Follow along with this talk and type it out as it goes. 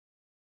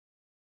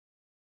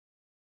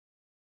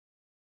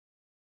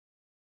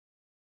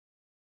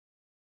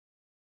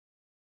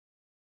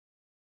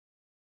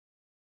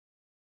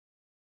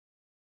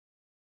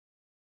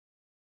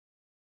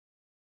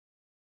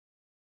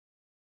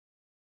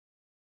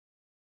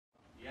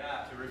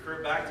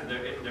refer back to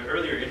the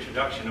earlier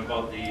introduction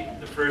about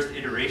the first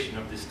iteration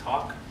of this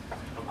talk.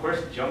 Of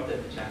course, jumped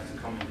at the chance to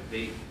come and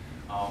debate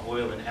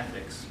oil and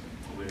ethics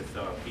with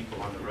people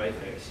on the right,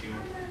 I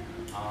assume.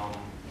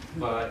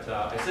 But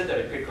I said that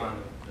I'd pick on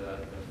the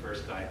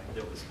first guy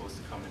that was supposed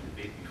to come and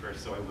debate me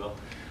first, so I will.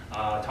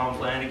 Tom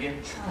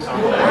Flanagan. Tom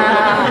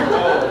Flanagan.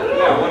 Oh,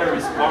 yeah, what a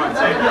response,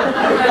 eh?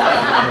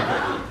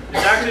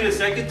 It's actually the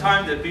second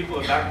time that people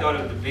have backed out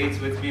of debates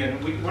with me,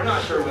 and we're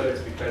not sure whether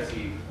it's because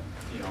he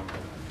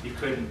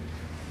couldn't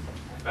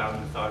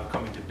fathom the thought of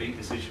coming to debate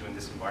this issue in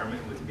this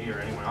environment with me or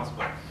anyone else,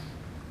 but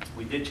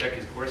we did check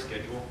his course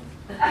schedule.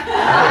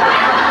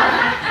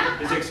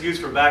 His excuse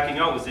for backing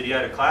out was that he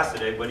had a class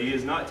today, but he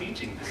is not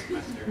teaching this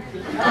semester.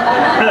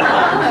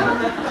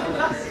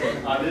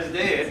 On this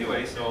day,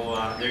 anyway, so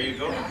there you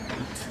go.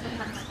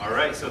 All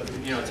right, so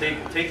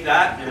take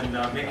that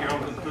and make your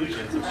own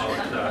conclusions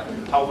about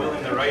how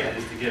willing the right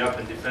is to get up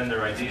and defend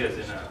their ideas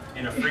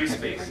in a free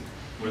space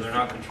where they're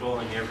not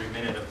controlling every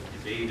minute of the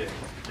debate and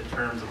the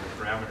terms and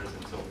the parameters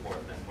and so forth,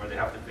 and where they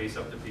have to face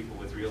up to people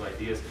with real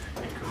ideas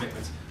and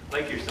commitments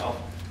like yourself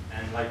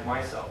and like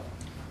myself.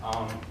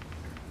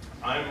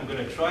 I'm going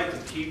to try to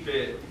keep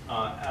it,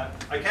 I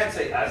can't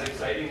say as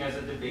exciting as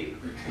a debate,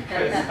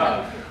 because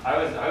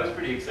I was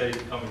pretty excited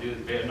to come and do the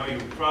debate. I know you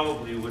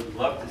probably would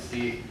love to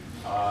see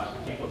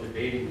people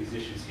debating these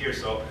issues here,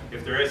 so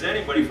if there is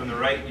anybody from the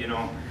right,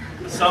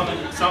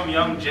 some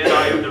young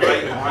Jedi of the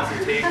right who wants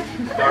to take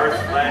Darth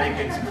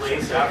Flanagan's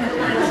place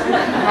afterwards,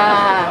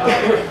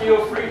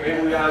 feel free.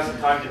 Maybe we have some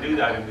time to do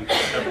that and we can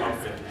step up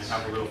and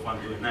have a little fun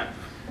doing that.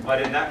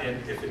 But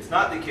if it's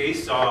not the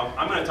case,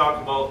 I'm going to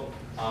talk about,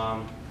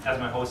 as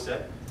my host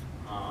said,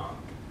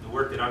 the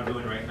work that I'm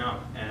doing right now.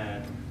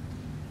 And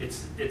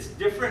it's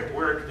different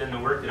work than the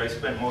work that I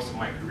spent most of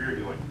my career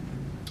doing.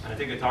 And I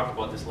think I talked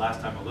about this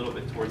last time a little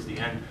bit towards the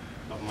end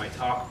of my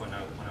talk when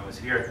I was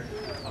here,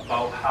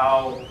 about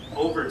how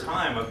over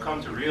time I've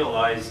come to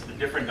realize the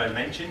different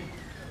dimension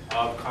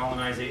of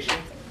colonization.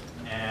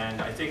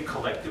 And I think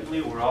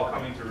collectively we're all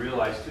coming to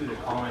realize too that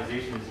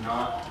colonization is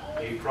not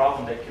a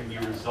problem that can be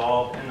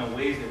resolved in the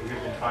ways that we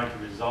have been trying to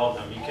resolve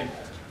them.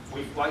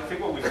 I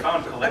think what we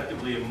found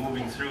collectively in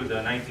moving through the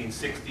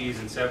 1960s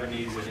and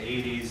 70s and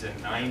 80s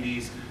and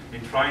 90s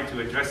in trying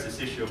to address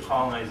this issue of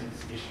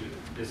colonization,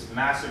 this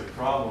massive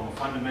problem of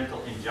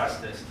fundamental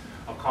injustice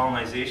of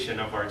colonization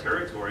of our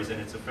territories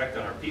and its effect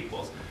on our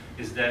peoples,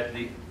 is that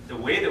the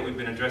way that we've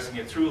been addressing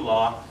it through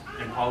law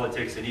and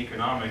politics and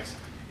economics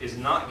is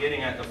not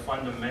getting at the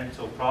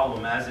fundamental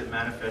problem as it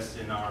manifests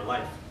in our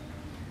life.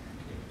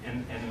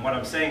 And what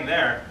I'm saying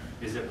there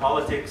is that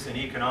politics and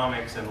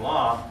economics and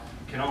law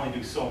can only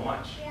do so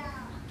much.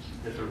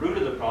 That the root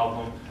of the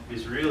problem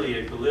is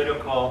really a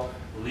political,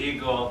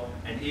 legal,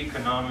 and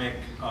economic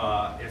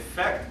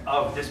effect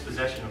of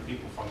dispossession of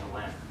people from the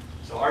land.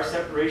 So our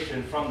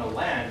separation from the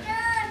land,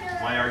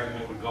 my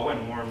argument would go,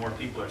 and more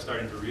people are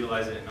starting to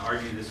realize it and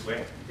argue this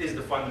way, is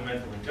the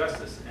fundamental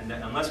injustice. And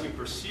that unless we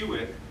pursue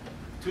it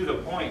to the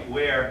point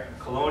where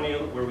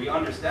we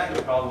understand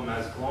the problem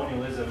as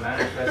colonialism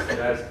manifested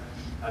as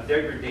a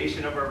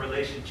degradation of our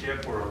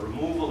relationship, or a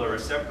removal, or a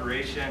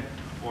separation,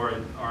 or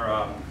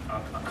a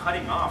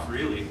cutting off,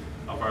 really,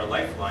 of our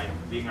lifeline,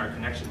 being our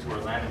connection to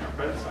our land and our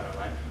presence on our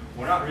land,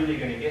 we're not really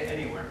going to get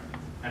anywhere.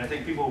 And I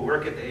think people who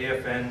work at the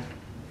AFN,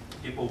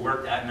 people who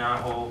work at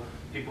NAHO,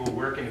 people who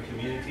work in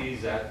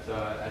communities at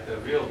the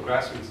real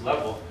grassroots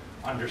level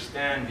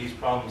understand these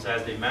problems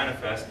as they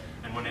manifest.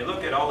 And when they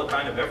look at all the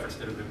kind of efforts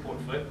that have been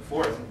put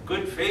forth,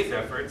 good faith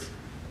efforts,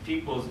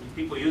 people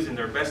using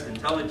their best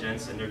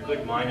intelligence and their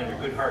good mind and their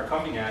good heart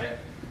coming at it,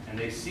 and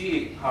they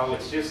see how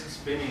it's just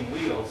spinning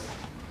wheels,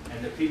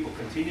 and that people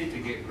continue to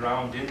get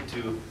ground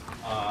into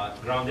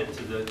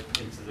the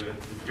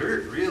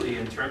dirt, really,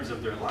 in terms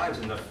of their lives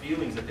and the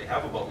feelings that they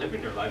have about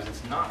living their lives.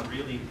 It's not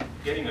really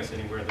getting us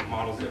anywhere, the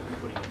models that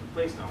we're putting into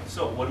place now.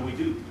 So what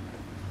do?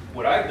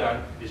 What I've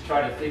done is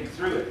try to think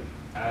through it.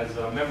 As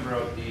a member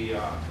of the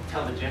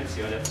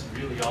intelligentsia, that's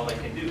really all I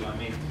can do. I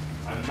mean,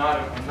 I'm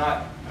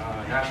not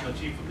national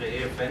chief of the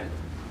AFN.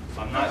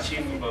 I'm not chief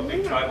of a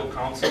big tribal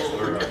council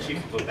or a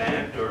chief of a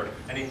band or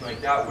anything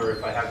like that, where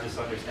if I have this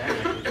understanding,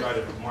 I can try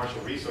to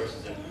marshal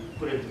resources and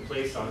put it into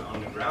place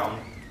on the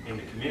ground in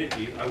the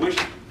community. I wish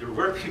there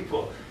were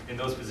people in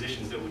those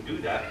positions that would do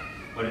that,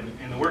 but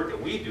in the work that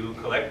we do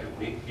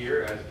collectively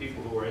here as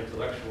people who are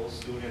intellectuals,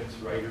 students,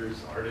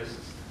 writers,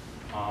 artists,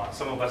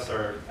 some of us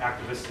are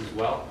activists as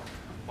well,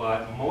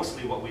 but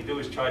mostly what we do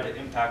is try to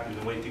impact in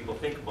the way people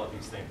think about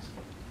these things.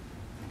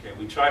 Okay,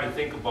 we try to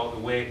think about the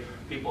way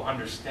people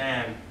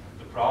understand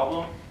the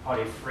problem, how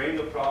they frame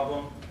the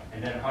problem,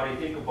 and then how they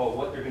think about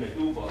what they're going to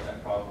do about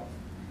that problem.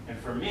 And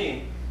for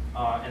me,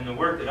 in the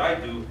work that I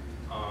do,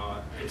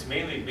 it's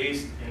mainly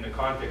based in the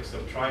context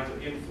of trying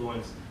to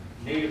influence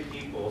Native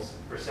people's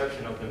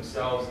perception of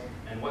themselves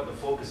and what the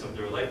focus of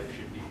their life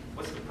should be.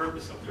 What's the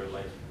purpose of their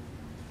life?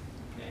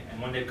 Okay.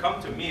 And when they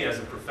come to me as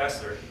a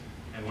professor,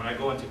 and when I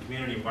go into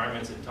community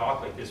environments and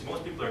talk like this,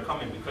 most people are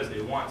coming because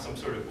they want some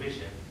sort of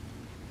vision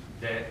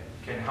that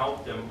can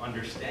help them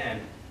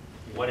understand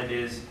what it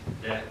is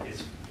that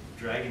is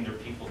dragging their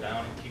people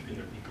down and keeping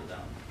their people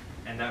down.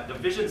 And that the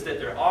visions that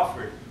they're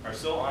offered are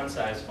so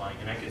unsatisfying.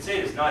 And I can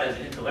say this not as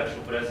an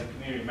intellectual, but as a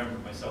community member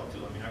myself too.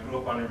 I mean, I grew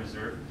up on a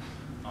reserve.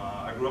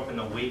 I grew up in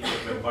the wake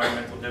of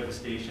environmental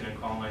devastation and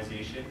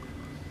colonization.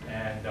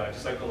 And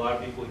just like a lot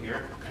of people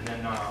here. And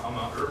then I'm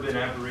an urban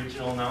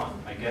Aboriginal now,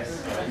 I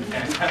guess,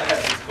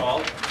 as it's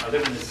called. I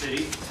live in the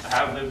city. I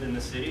have lived in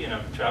the city, and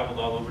I've traveled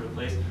all over the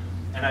place.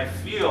 And I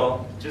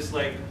feel, just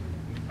like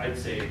I'd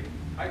say,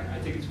 I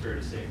think it's fair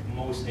to say,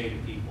 most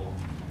Native people,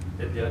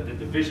 that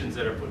the visions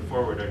that are put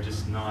forward are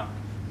just not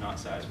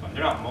satisfying.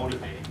 They're not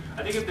motivating.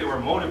 I think if they were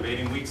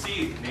motivating, we'd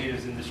see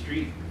Natives in the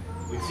street.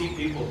 We'd see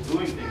people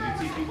doing things.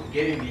 We'd see people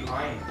getting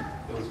behind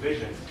those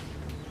visions.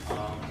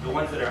 The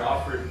ones that are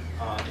offered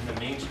in the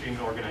mainstream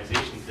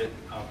organizations that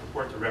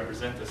purport to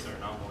represent us are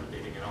not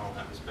motivating at all in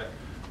that respect.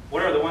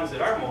 What are the ones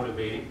that are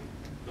motivating?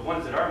 The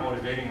ones that are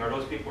motivating are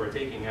those people who are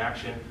taking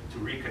action to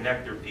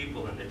reconnect their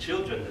people and the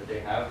children that they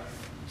have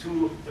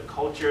to the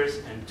cultures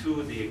and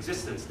to the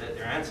existence that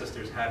their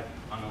ancestors had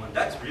on the land.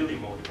 That's really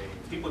motivating.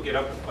 People get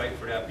up and fight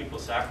for that, people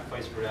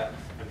sacrifice for that,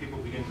 and people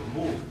begin to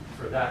move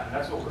for that. And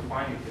that's what we're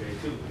finding today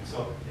too. And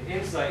so the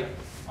insight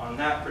on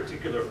that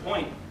particular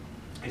point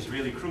is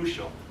really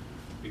crucial,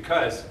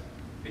 because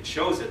it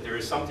shows that there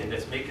is something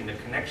that's making the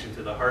connection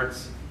to the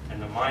hearts and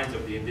the minds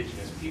of the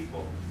Indigenous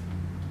people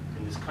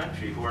in this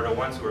country, who are the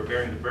ones who are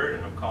bearing the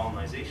burden of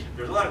colonization.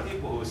 There's a lot of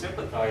people who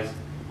sympathize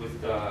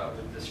with the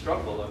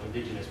struggle of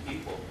Indigenous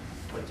people,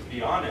 but to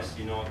be honest,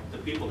 you know, the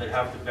people that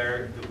have to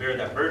bear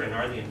that burden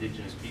are the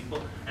Indigenous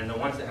people, and the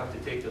ones that have to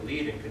take the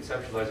lead in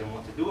conceptualizing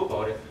what to do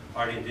about it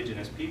are the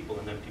Indigenous people,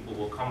 and then people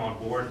will come on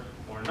board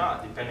or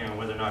not, depending on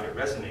whether or not it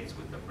resonates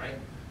with them, right?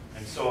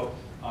 And so,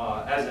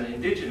 as an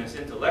Indigenous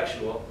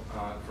intellectual,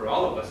 for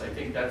all of us, I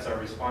think that's our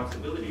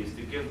responsibility, is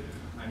to give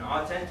an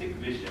authentic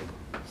vision,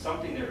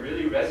 something that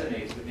really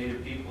resonates with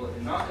Native people,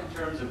 and not in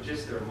terms of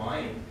just their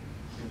mind,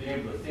 and being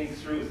able to think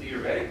through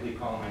theoretically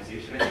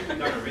colonization. I think we've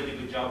done a really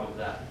good job of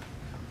that.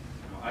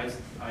 You know,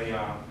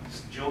 I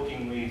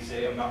jokingly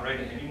say I'm not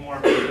writing any more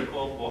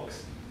political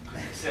books, because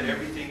I said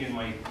everything in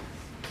my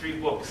 3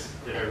 books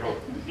that I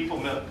wrote. People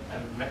have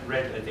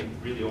read, I think,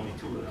 really only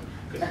 2 of them.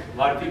 Because a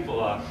lot of people,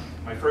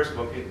 my first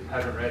book,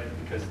 haven't read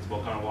because it's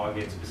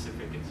Wakanawagi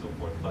specific and so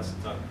forth, plus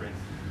it's on print.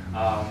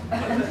 But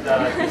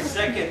the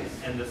second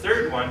and the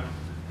third one,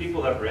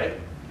 people have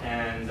read,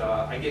 and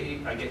I get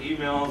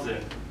emails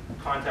and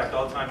contact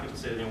all the time. People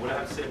say, what do I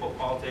have to say about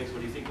politics?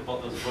 What do you think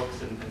about those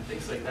books and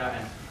things like that?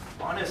 And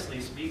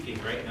honestly speaking,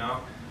 right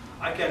now,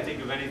 I can't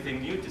think of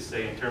anything new to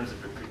say in terms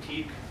of a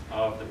critique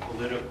of the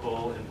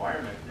political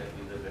environment that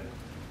we live in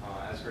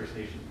as First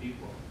Nation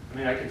people. I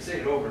mean, I can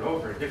say it over and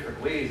over in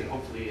different ways, and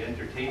hopefully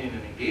entertaining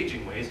and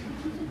engaging ways,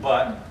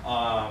 but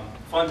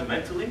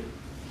fundamentally,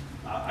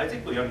 I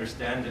think we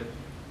understand that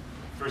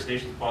First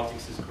Nations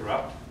politics is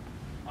corrupt,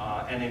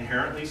 and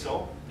inherently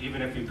so.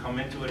 Even if you come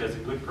into it as a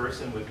good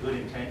person with good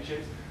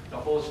intentions, the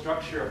whole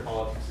structure of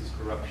politics is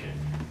corruption,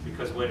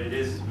 because what it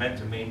is meant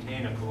to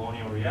maintain a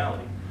colonial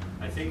reality.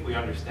 I think we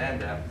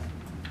understand that.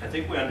 I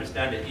think we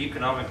understand that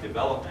economic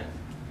development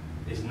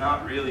is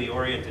not really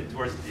oriented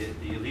towards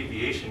the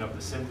alleviation of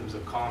the symptoms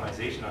of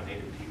colonization on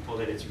Native people,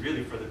 that it's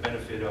really for the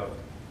benefit of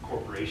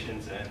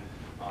corporations and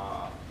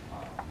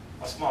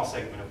a small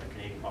segment of the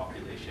Canadian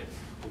population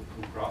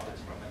who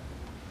profits from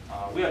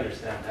it. We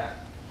understand that.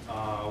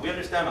 We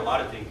understand a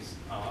lot of things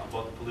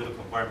about the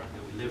political environment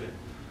that we live in.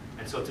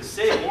 And so to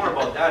say more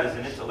about that as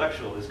an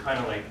intellectual is kind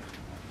of like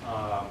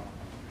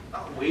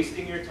not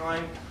wasting your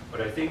time, but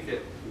I think that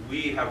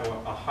we have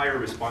a higher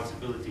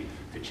responsibility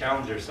to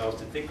challenge ourselves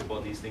to think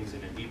about these things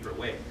in a deeper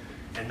way.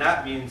 And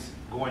that means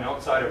going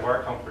outside of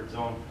our comfort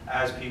zone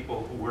as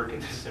people who work in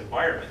this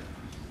environment.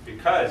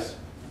 Because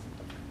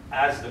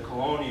as the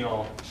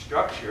colonial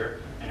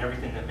structure and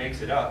everything that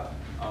makes it up,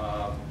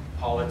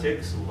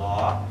 politics,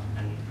 law,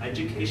 and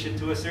education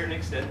to a certain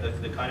extent,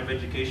 the kind of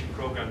education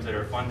programs that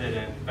are funded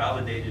and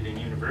validated in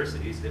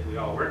universities that we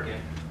all work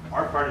in,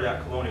 are part of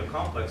that colonial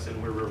complex,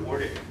 and we're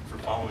rewarded for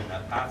following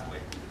that pathway.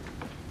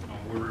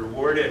 We're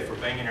rewarded for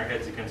banging our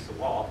heads against the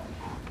wall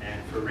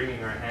and for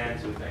wringing our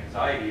hands with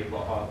anxiety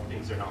about how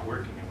things are not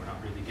working and we're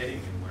not really getting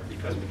anywhere,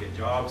 because we get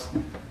jobs,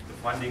 the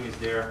funding is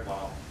there.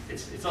 Well,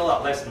 it's a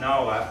lot less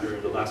now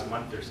after the last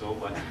month or so,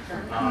 but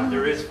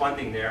there is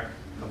funding there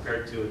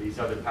compared to these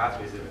other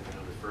pathways that have been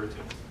referred to.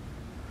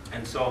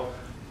 And so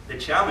the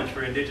challenge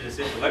for Indigenous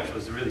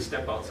intellectuals is to really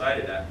step outside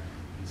of that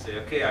and say,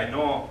 okay, I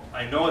know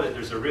that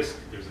there's a risk.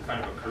 There's a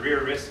kind of a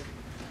career risk.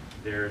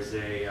 There's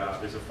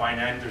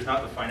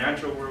not the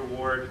financial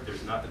reward.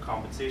 There's not the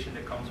compensation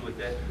that comes with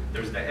it.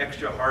 There's the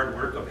extra hard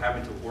work of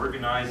having to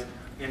organize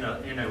in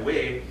a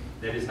way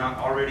that is not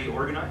already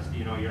organized.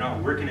 You know, you're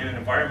not working in an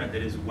environment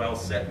that is well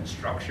set and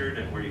structured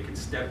and where you can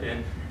step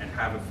in and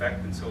have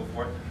effect and so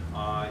forth.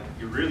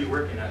 You're really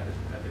working at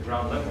the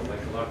ground level,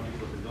 like a lot of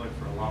people have been doing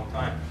for a long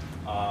time.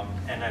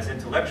 And as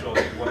intellectuals,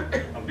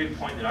 a big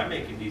point that I'm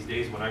making these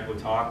days when I go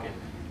talk in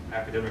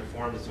academic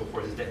forums and so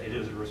forth is that it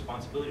is a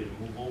responsibility to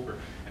move over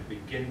and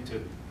begin to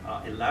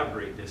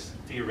elaborate this,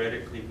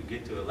 theoretically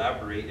begin to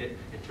elaborate it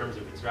in terms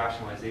of its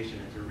rationalization,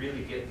 and to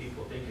really get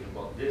people thinking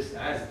about this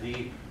as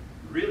the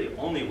really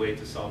only way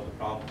to solve the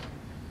problem.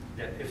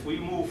 That if we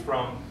move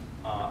from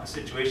a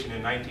situation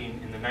in the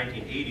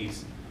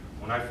 1980s,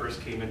 when I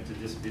first came into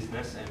this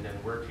business, and then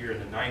worked here in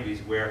the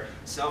 90s, where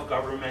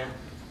self-government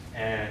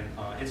and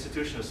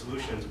institutional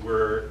solutions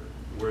were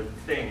the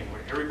thing, and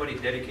where everybody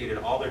dedicated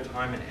all their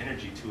time and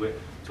energy to it,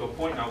 to a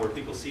point now where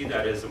people see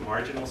that as a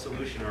marginal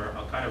solution, or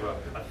a kind of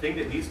a thing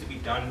that needs to be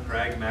done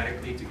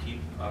pragmatically to keep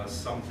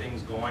some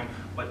things going,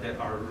 but that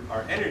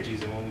our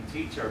energies, and when we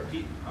teach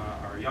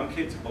our young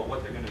kids about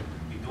what they're going to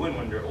be doing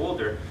when they're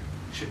older,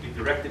 should be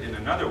directed in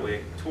another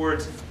way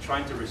towards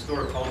trying to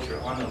restore culture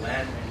on the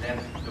land, and then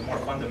the more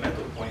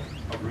fundamental point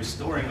of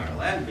restoring our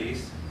land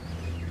base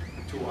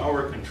to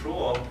our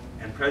control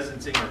and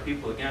presencing our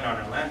people again on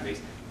our land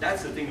base.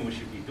 That's the thing that we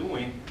should be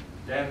doing.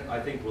 Then I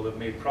think we'll have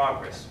made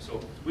progress.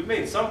 So we've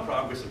made some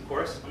progress, of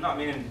course. I'm not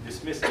meaning to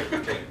dismiss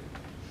everything.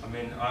 I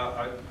mean,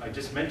 I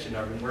just mentioned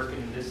I've been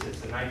working in this since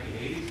the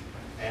 1980s,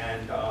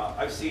 and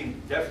I've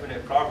seen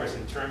definite progress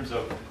in terms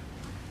of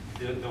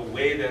the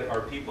way that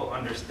our people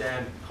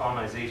understand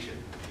colonization.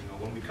 You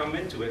know, when we come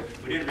into it,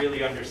 we didn't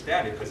really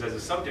understand it, because as a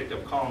subject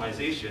of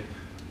colonization,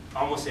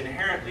 almost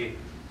inherently,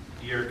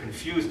 you're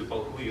confused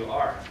about who you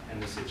are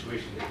and the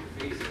situation that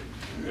you're facing.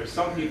 There's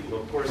some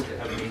people, of course, that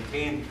have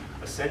maintained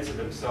a sense of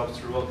themselves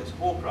throughout this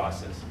whole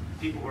process.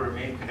 People who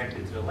remain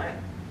connected to the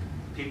land.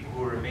 People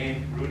who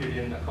remain rooted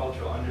in a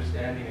cultural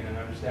understanding and an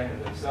understanding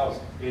of themselves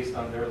based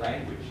on their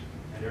language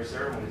and their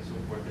ceremonies and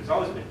so forth. There's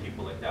always been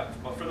people like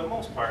that. But for the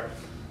most part,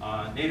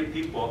 Native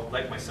people,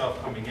 like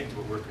myself coming into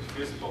it, were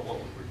confused about what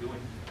we were doing.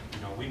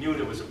 You know, we knew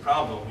there was a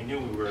problem. We knew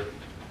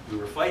we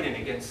were fighting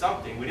against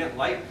something. We didn't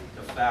like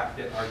the fact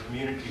that our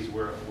communities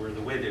were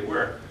the way they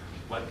were,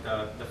 but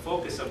the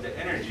focus of the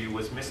energy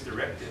was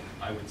misdirected,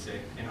 I would say,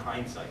 in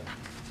hindsight.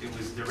 It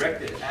was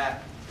directed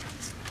at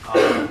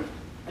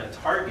the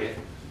target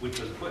which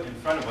was put in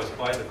front of us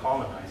by the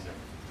colonizer.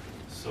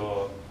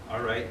 So,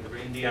 all right,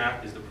 the Indian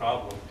Act is the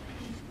problem.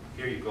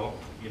 Here you go,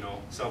 you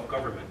know,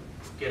 self-government.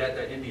 Get at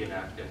that Indian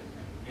Act, and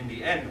in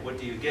the end, what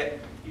do you get?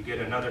 You get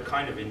another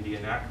kind of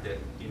Indian Act that,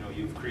 you know,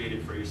 you've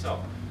created for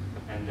yourself.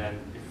 And then,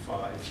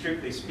 if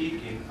strictly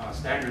speaking,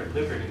 standard of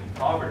living and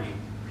poverty,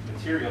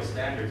 material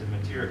standards and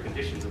material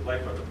conditions of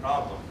life are the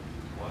problem,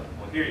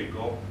 well here you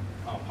go.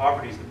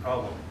 Poverty is the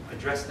problem.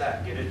 Address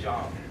that. Get a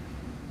job.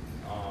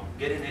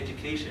 Get an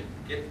education.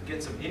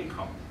 Get some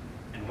income.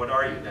 And what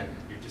are you then?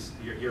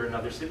 You're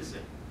another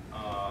citizen,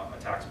 a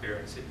taxpayer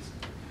and citizen.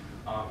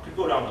 Could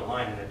go down the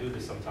line, and I do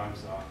this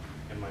sometimes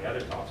in my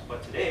other talks.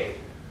 But today,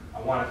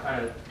 I want to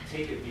kind of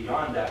take it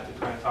beyond that to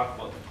kind of talk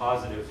about the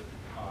positive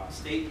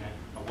statement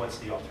of what's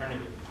the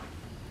alternative.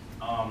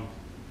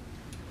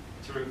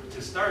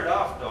 To start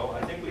off, though,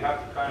 I think we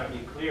have to kind of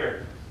be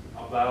clear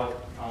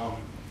about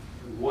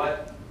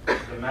what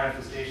the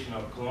manifestation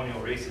of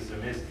colonial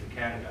racism is in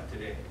Canada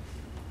today.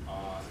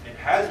 It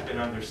has been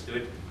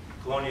understood,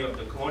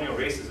 the colonial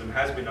racism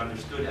has been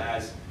understood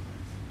as,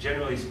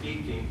 generally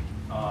speaking,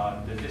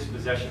 the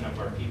dispossession of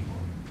our people.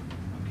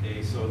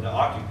 Okay, so the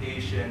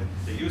occupation,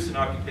 the use and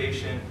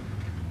occupation,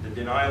 the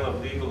denial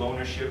of legal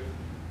ownership,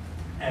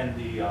 and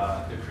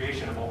the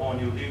creation of a whole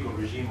new legal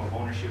regime of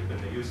ownership and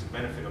the use and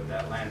benefit of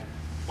that land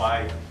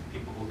by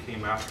people who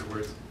came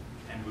afterwards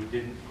and who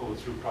didn't go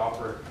through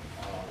proper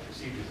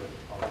procedures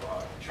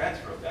of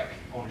transfer of that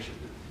ownership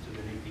to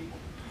the new people.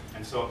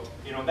 And so,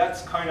 you know,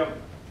 that's kind of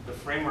the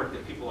framework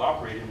that people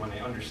operate in when they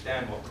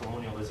understand what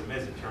colonialism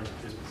is in terms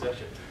of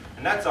dispossession.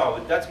 And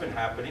that's been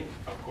happening,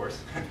 of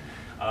course,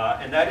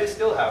 and that is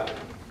still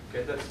happening.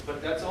 Okay?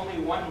 But that's only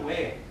one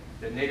way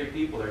that Native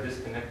people are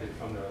disconnected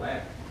from their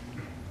land.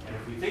 And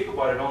if we think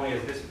about it only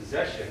as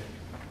dispossession,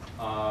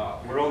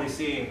 we're only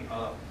seeing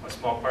a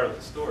small part of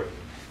the story.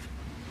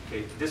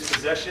 Okay,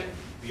 dispossession,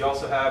 we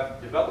also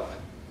have development.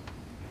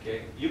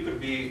 Okay, you could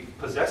be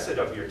possessed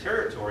of your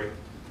territory,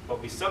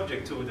 but be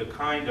subject to the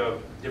kind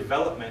of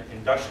development,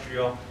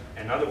 industrial,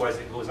 and otherwise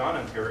that goes on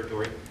in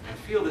territory, and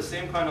feel the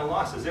same kind of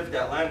loss as if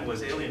that land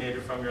was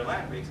alienated from your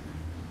land base.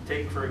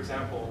 Take, for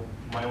example,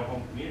 my own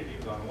home community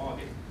of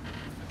Kahnawake.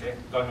 Okay,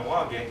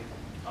 Kahnawake,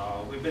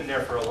 we've been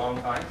there for a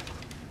long time.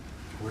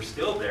 We're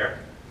still there,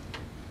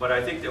 but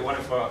I think that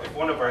if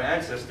one of our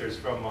ancestors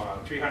from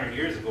 300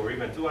 years ago, or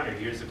even 200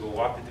 years ago,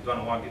 walked into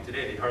Kahnawake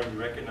today, they'd hardly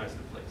recognize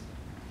the place.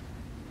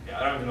 Yeah,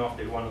 I don't even know if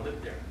they'd want to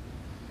live there.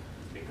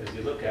 Because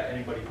you look at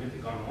anybody who's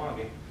been to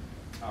Kahnawake,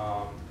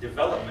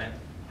 development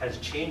has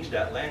changed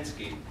that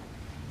landscape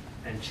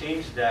and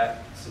changed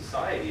that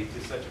society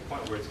to such a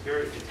point where it's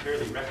barely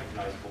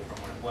recognizable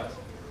from what it was.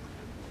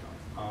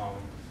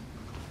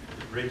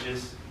 The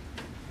bridges,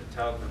 the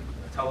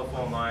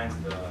telephone lines,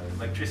 the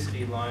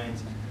electricity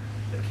lines,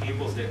 the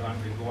cables that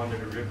go under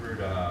the river,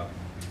 the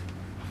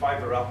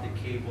fiber optic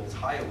cables,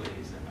 highways,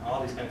 and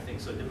all these kind of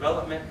things. So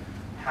development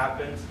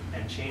happens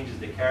and changes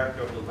the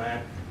character of the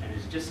land and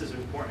is just as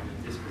important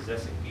in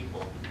dispossessing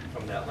people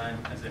from that land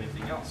as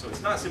anything else. So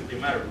it's not simply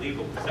a matter of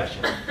legal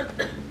possession.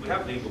 We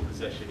have legal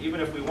possession. Even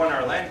if we won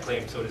our land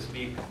claim, so to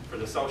speak, for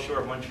the South Shore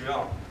of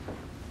Montreal.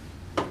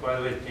 By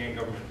the way, the Canadian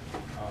government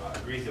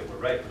agrees that we're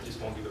right, but just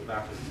won't give it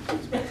back because it's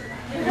too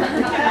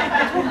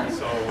expensive.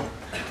 So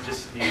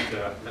just need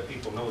to let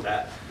people know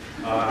that.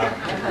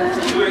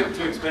 It's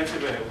too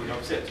expensive and it would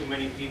upset too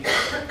many people.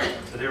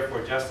 So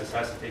therefore justice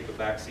has to take a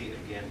back seat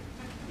again.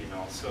 You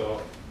know,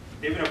 so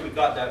even if we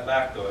got that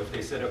back though, if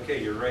they said,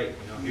 okay, you're right,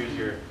 you know,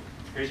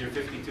 here's your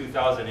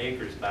 52,000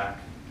 acres back.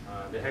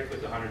 The heck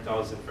with the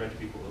 100,000 French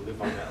people who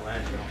live on that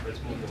land, you know,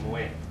 let's move them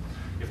away.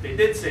 If they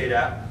did say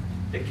that,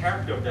 the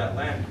character of that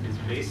land is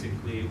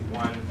basically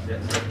one that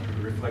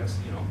reflects,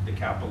 you know, the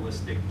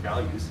capitalistic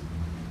values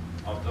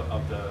of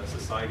the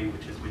society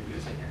which has been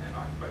using it and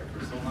occupied it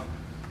for so long.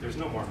 There's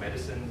no more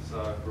medicines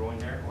growing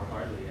there, or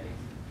hardly any.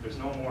 There's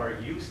no more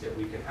use that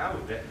we can have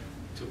of it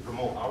to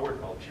promote our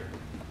culture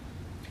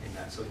in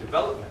that. So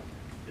development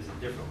is a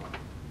different one.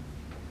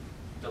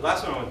 The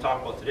last one I want to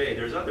talk about today,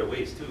 there's other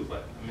ways too,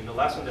 but I mean the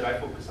last one that I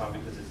focus on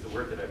because it's the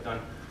work that I've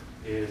done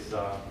is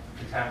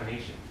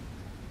contamination.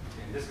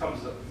 And this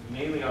comes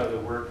mainly out of the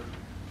work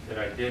that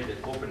I did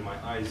that opened my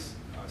eyes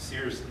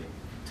seriously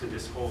to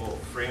this whole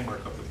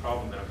framework of the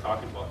problem that I'm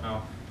talking about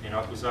now in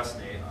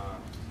Akwesasne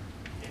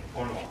in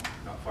Cornwall,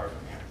 not far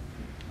from here.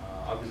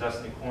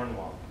 Akwesasne,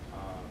 Cornwall.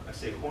 I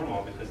say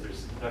Cornwall because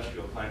there's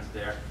industrial plants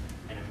there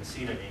and in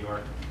Messina, New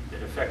York,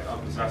 that affect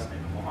Akwesasne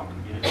and the Mohawk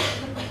community.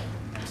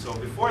 And so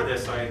before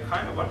this, I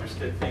kind of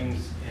understood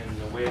things in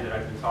the way that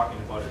I've been talking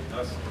about it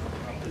up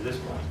to this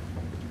point.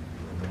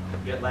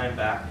 Get land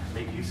back,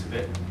 make use of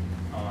it,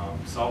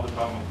 solve the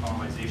problem of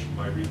colonization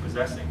by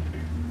repossessing,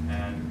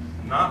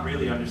 and not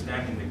really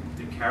understanding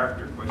the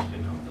character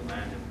question of the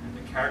land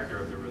and the character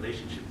of the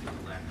relationship to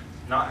the land.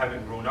 Not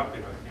having grown up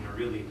in a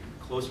really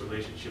close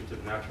relationship to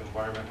the natural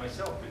environment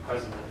myself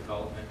because of the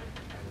development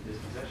and the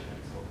dispossession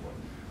and so forth.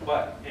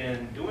 But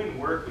in doing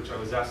work which I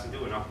was asked to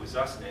do in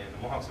Akwesasne and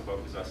the Mohawks of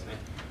Akwesasne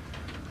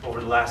over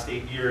the last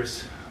 8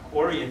 years,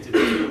 oriented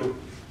to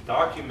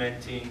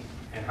documenting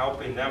and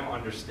helping them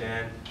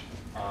understand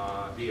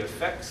the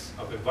effects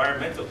of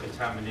environmental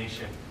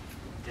contamination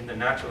in the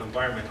natural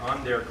environment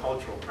on their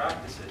cultural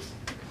practices,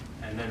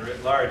 and then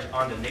writ large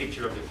on the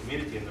nature of the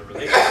community and the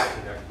relationship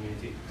to that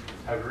community,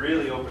 have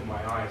really opened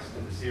my eyes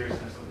to the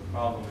seriousness of the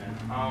problem and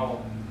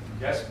how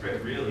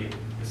desperate really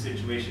the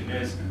situation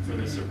is for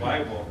the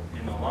survival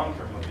in the long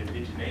term of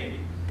indigeneity.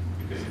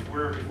 Because if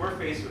we're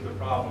faced with a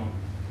problem,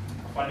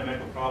 a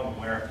fundamental problem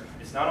where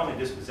it's not only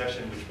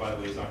dispossession, which by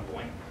the way is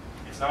ongoing,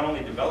 it's not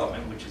only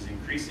development, which is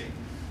increasing,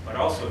 but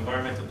also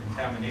environmental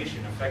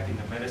contamination affecting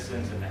the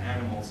medicines and the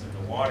animals and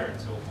the water and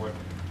so forth,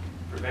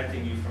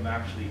 preventing you from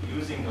actually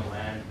using the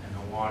land and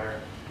the water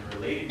and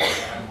relating to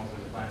the animals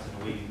and the plants in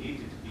the way you need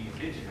to be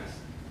indigenous.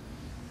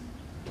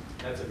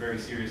 That's a very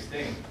serious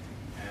thing,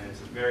 and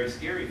it's a very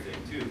scary thing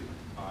too.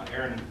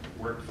 Aaron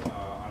worked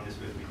on this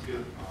with me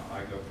too.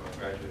 I got a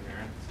graduate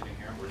Aaron sitting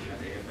here, working at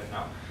the AFN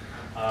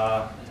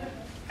now.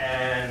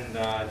 And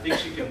I think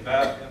she can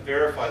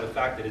verify the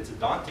fact that it's a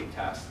daunting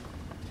task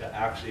to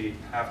actually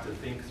have to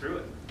think through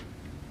it.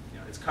 You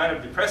know, it's kind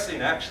of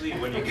depressing actually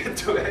when you get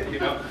to it, you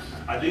know.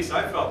 At least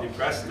I felt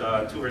depressed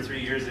 2 or 3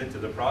 years into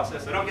the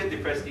process. I don't get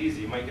depressed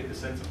easy. You might get the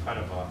sense of kind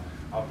of an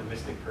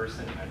optimistic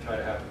person. I try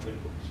to have a good,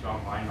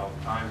 strong mind all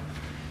the time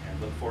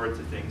and look forward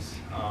to things.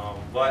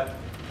 But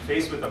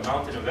faced with a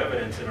mountain of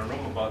evidence in a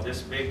room about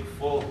this big,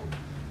 full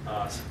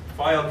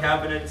file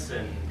cabinets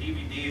and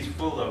DVDs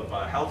full of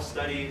health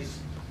studies,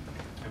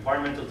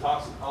 environmental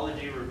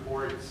toxicology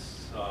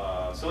reports,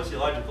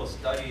 sociological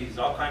studies,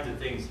 all kinds of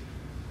things,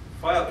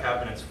 file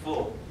cabinets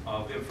full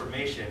of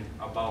information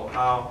about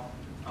how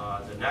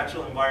the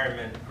natural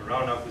environment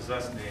around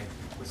Akwesasne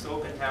was so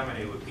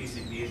contaminated with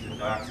PCBs and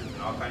dioxins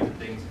and all kinds of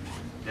things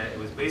that it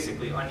was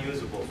basically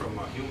unusable from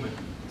a human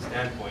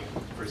standpoint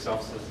for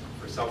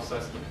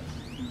self-sustenance.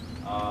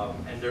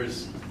 And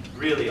there's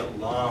really a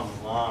long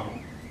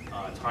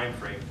time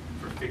frame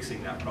for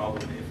fixing that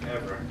problem, if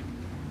ever.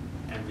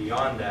 And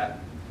beyond that,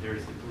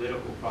 there's the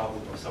political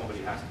problem of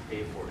somebody has to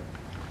pay for it.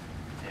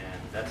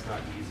 And that's not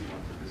an easy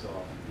one to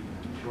resolve, even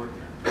in the short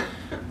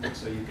term.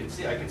 So you can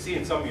see, I can see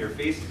in some of your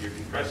faces, you're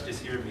depressed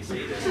just hearing me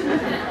say this.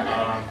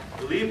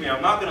 Believe me,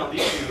 I'm not going to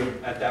leave you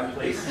at that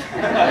place.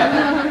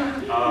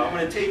 I'm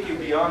going to take you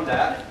beyond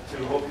that to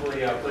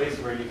hopefully a place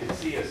where you can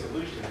see a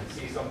solution and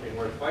see something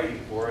worth fighting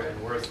for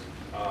and worth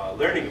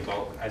learning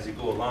about as you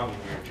go along in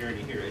your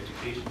journey here,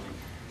 educationally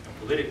and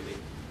politically.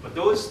 But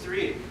those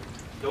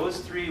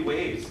three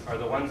ways are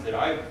the ones that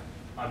I've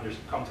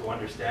come to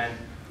understand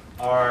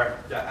are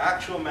the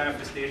actual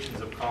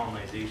manifestations of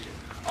colonization.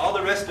 All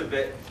the rest of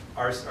it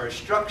are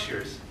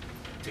structures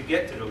to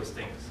get to those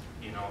things,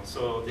 you know.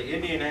 So the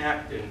Indian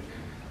Act and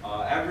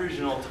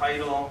Aboriginal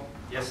title,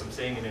 yes, I'm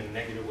saying it in a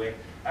negative way,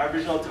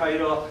 Aboriginal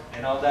title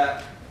and all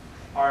that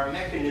are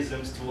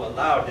mechanisms to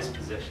allow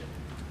dispossession,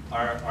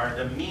 are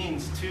the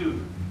means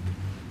to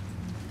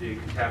the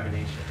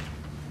contamination.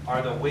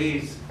 are the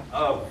ways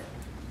of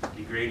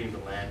degrading the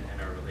land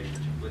and our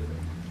relationship with it.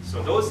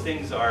 So those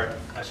things are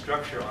a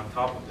structure on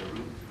top of the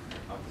root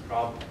of the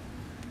problem.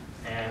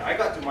 And I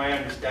got to my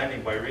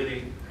understanding by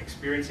really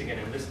experiencing it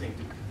and listening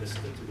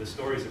to the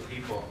stories of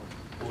people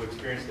who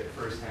experienced it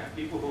firsthand.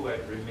 People who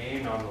had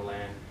remained on the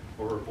land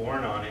or were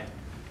born on it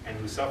and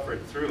who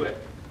suffered through it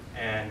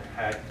and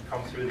had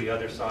come through the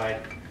other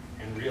side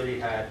and really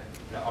had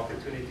the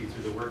opportunity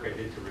through the work I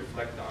did to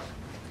reflect on.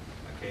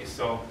 Okay,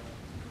 so,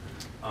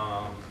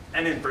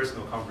 and in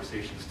personal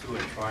conversations too,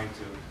 and trying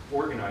to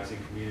organize in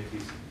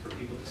communities for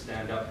people to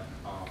stand up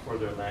for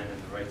their land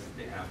and the rights that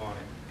they have on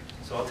it.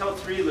 So I'll tell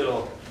three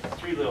little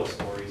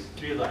stories,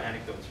 three little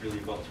anecdotes really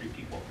about three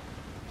people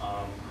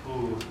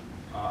who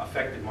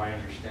affected my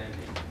understanding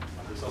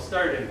of this. I'll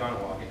start in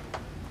Kahnawake.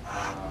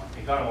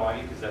 In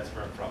Kahnawake, because that's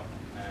where I'm from.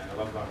 And I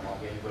love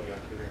Kahnawake. Anybody on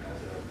Twitter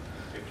knows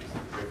pictures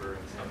of the river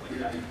and stuff like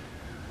that.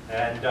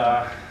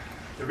 And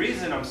the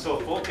reason I'm so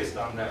focused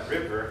on that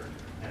river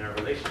and our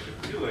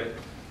relationship to it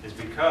is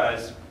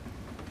because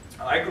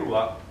I grew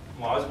up,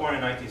 well, I was born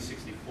in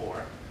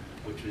 1964,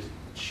 which was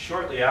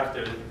shortly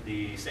after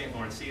the St.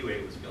 Lawrence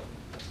Seaway was built.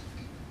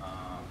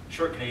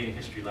 Short Canadian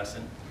history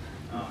lesson.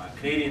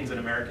 Canadians and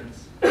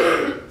Americans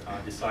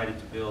decided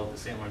to build the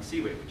St. Lawrence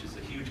Seaway, which is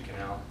a huge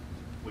canal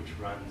which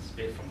runs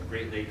from the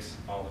Great Lakes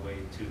all the way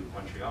to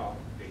Montreal,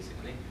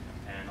 basically,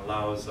 and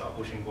allows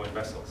ocean-going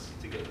vessels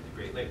to get to the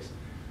Great Lakes.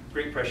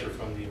 Great pressure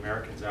from the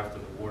Americans after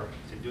the war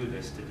to do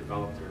this, to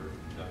develop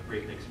the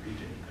Great Lakes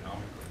region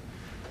economically.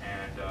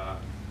 And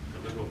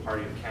the Liberal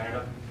Party of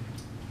Canada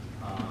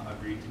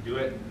agreed to do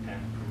it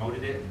and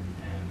promoted it,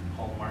 and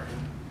Paul Martin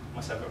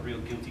must have a real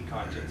guilty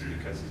conscience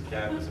because his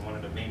dad was one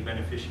of the main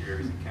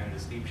beneficiaries of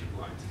Canada's steamship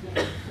lines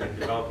in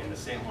developing the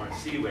St. Lawrence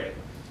Seaway,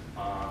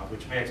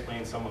 which may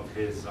explain some of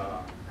his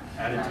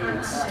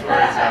attitudes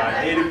towards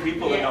Native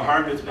people and the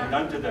harm that's been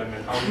done to them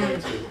and how we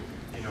need to,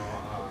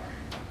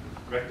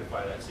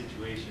 rectify that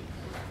situation.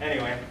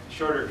 Anyway,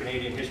 shorter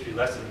Canadian history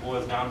lesson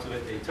boils down to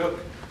it. They took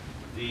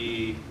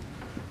the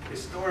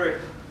historic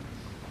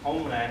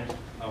homeland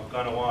of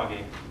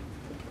Kahnawake,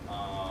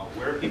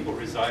 where people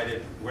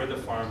resided, where the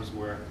farms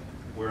were,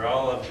 where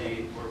all of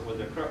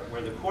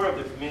where the core of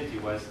the community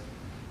was,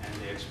 and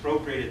they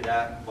expropriated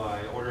that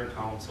by order in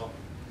council.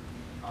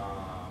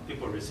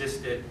 People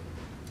resisted.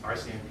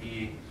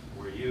 RCMP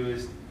were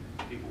used.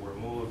 People were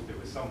moved. There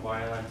was some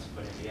violence,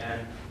 but in the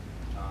end,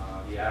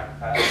 the act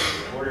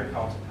passed, the order in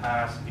council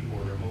passed, people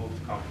were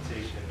removed,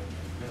 compensation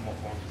and minimal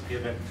forms was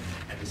given,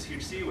 and this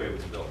huge seaway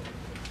was built.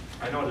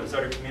 I know there's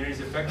other communities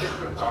affected,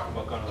 but I'm talking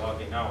about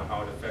Kahnawake now and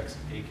how it affects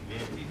a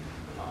community,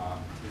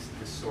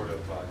 this sort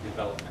of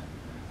development.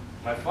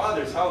 My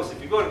father's house,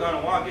 if you go to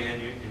Kahnawake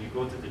and you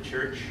go to the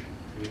church,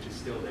 which is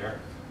still there,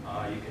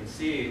 you can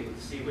see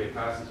the seaway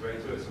passes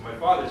right through it. So my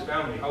father's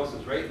family house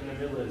is right in the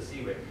middle of the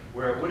seaway,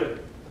 where it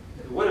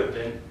would have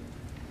been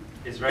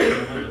is right in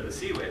the middle of the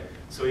seaway.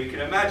 So you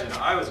can imagine,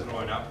 I was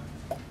growing up,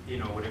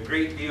 with a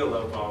great deal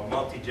of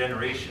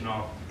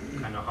multi-generational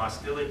kind of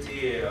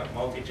hostility,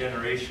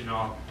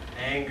 multi-generational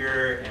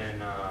anger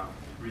and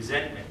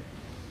resentment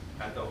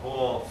at the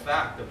whole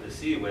fact of the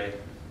seaway,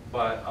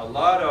 but a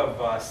lot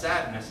of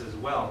sadness as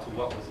well to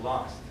what was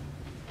lost.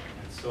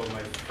 And so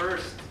my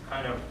first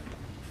kind of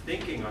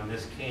thinking on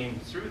this came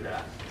through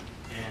that,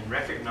 and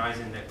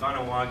recognizing that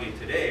Kahnawake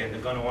today, and the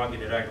Kahnawake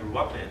that I grew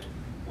up in,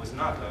 was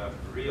not a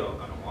real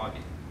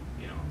Kahnawake.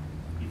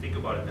 You think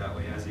about it that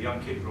way. As a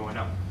young kid growing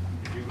up,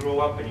 if you grow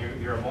up and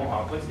you're a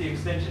Mohawk, what's the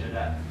extension of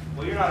that?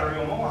 Well, you're not a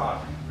real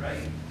Mohawk, right?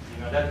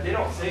 That they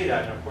don't say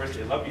that, and of course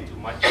they love you too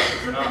much.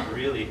 It's not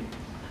really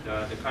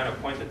the kind of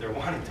point that they're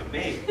wanting to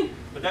make,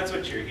 but that's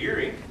what you're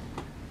hearing.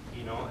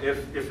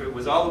 If it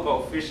was all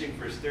about fishing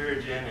for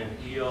sturgeon and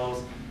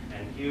eels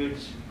and huge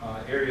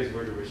areas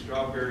where there were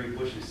strawberry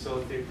bushes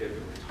so thick that there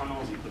were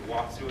tunnels, you could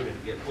walk through it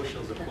and get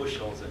bushels and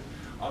bushels and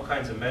all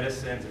kinds of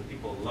medicines, and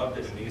people loved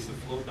it, and they used to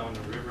float down the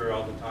river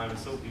all the time.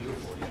 It's so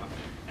beautiful,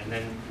 And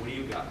then what do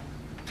you got?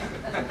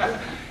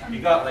 You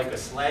got like a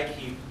slag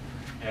heap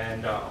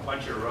and a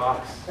bunch of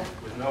rocks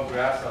with no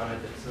grass on it.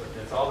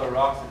 That's all the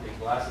rocks that they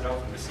blasted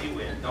out from the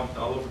seaway and dumped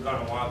all over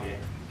Kahnawake.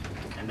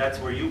 And that's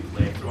where you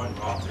play, throwing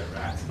rocks at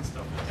rats and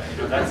stuff like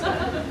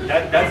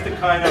that. That's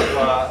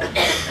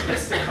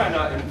the kind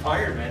of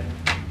environment,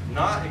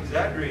 not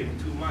exaggerating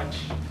too much,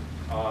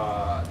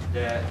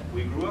 that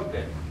we grew up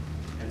in.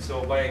 And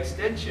so by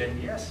extension,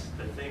 yes,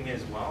 the thing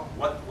is, well,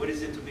 what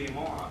is it to be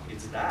Mohawk?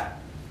 It's that.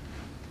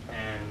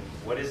 And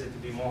what is it to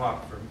be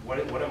Mohawk for?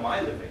 What am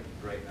I living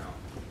right now?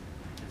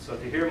 And so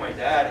to hear my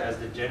dad as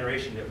the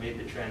generation that made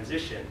the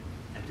transition,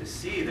 and to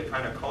see the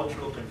kind of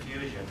cultural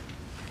confusion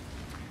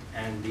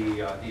and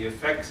the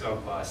effects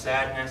of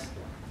sadness,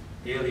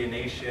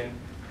 alienation,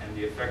 and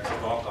the effects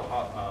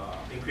of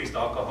increased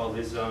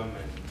alcoholism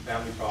and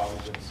family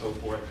problems and so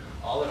forth,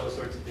 all of those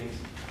sorts of things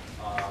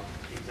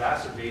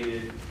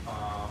exacerbated,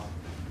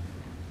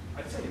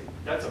 I'd say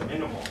that's a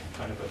minimal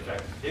kind of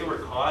effect. They were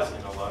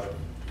causing a lot of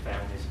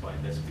families by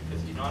this,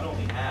 because you not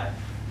only had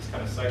this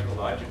kind of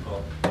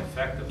psychological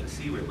effect of the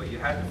seaway, but you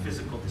had the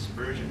physical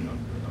dispersion of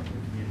the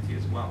community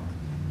community as well.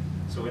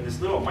 So in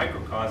this little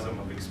microcosm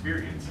of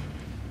experience,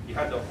 you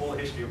had the whole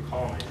history of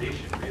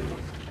colonization, really.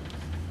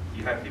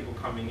 You had people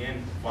coming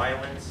in,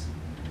 violence,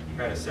 you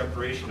had a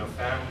separation of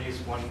families,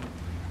 one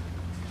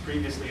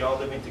previously all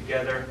living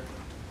together,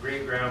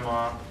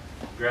 great-grandma,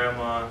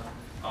 grandma,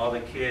 all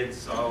the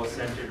kids, all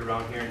centered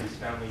around here in these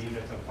family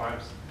units and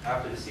farms.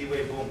 After the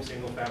Seaway boom,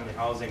 single-family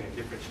housing in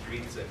different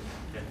streets,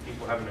 and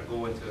people having to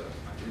go into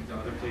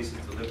other places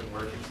to live and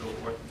work and so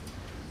forth.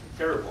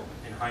 Terrible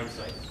in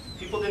hindsight.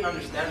 People didn't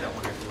understand that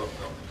when I grew up,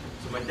 though.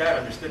 So my dad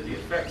understood the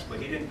effects,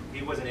 but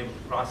he wasn't able to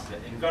process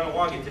it. In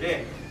Kahnawake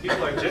today,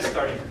 people are just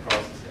starting to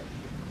process it.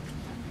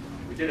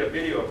 We did a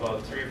video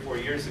about 3 or 4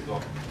 years ago.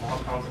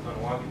 Mohawk Council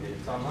Kahnawake did.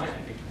 It's online,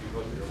 I think, if you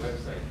go to their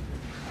website.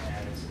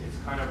 And it's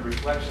kind of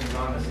reflections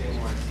on the St.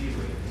 Lawrence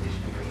Seaway, the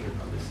history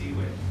of the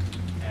Seaway.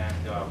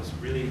 And I was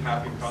really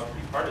happy, proud to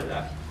be part of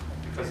that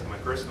because of my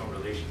personal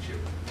relationship.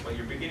 But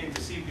you're beginning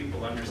to see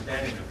people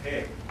understanding,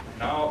 okay,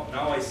 now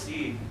I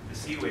see the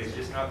Seaway is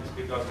just not this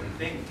big ugly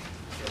thing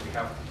that we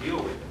have to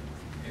deal with.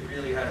 It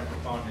really had a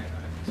profound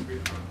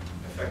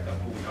effect on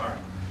who we are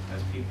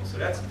as people. So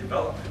that's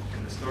development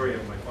in the story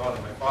of my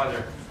father. My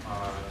father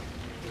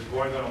was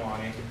born in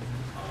Kahnawake,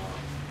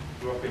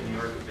 grew up in New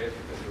York a bit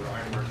because they were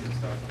ironwork and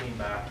stuff, came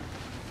back,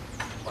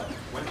 but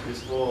went through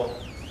this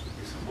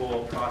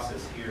whole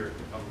process here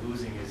of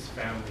losing his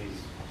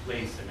family's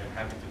place and then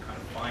having to kind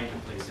of find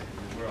a place in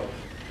the world,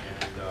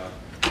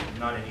 and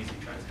not an easy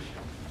transition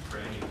for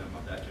any of them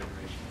of that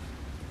generation.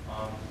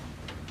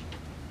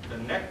 The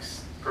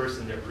next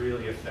person that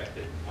really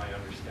affected my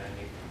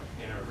understanding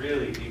in a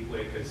really deep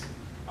way, because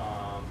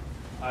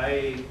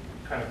I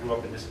kind of grew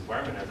up in this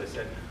environment, as I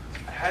said.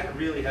 I hadn't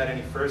really had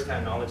any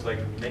first-hand knowledge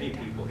like many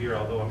people here,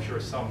 although I'm sure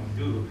some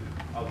do,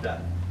 of the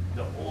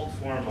old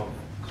form of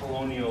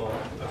colonial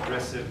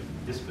aggressive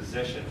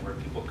dispossession where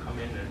people come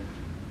in and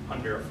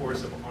under a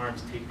force of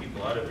arms take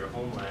people out of their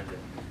homeland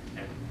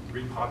and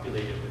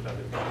repopulate it with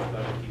other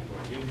people.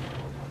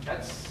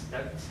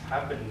 That's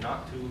happened in the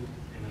not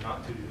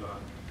too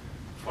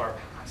far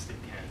past in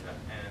Canada,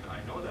 and I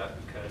know that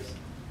because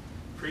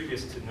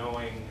previous to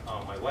knowing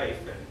my wife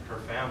and her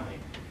family,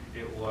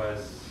 it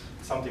was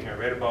something I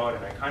read about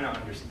and I kind of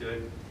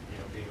understood,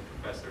 being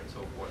a professor and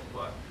so forth,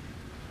 but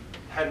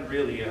hadn't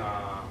really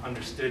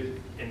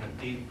understood in a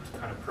deep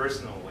kind of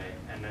personal way.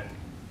 And then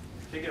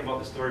thinking about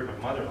the story of my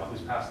mother-in-law,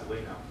 who's passed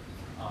away now,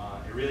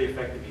 it really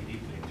affected me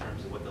deeply in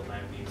terms of what the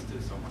land means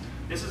to someone.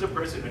 This is a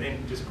person who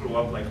didn't just grow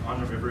up like on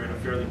the river in a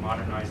fairly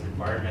modernized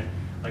environment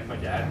like my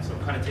dad, so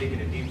I'm kind of taking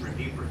it deeper and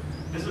deeper.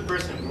 This is a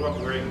person who grew up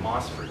wearing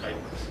moss for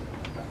diapers.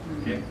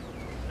 Okay?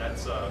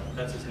 That's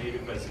as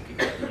native as it can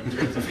get in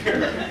terms of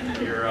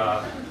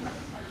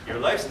your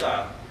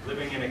lifestyle.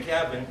 Living in a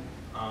cabin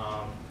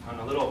on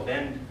a little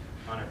bend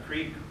on a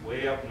creek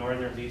way up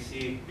northern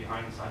BC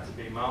behind the Sunset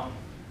Bay Mountain.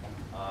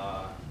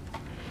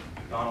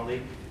 Donald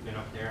Lake, if you've been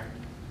up there.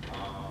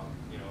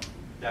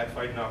 Dad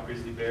fighting off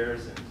grizzly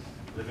bears and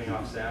living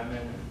off salmon,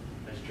 and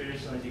as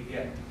traditional as you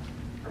get.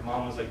 Her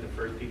mom was like the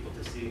first people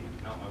to see,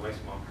 not my wife's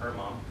mom, her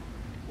mom,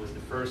 was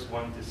the first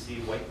one to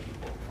see white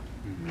people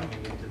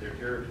coming into their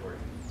territory.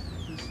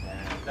 And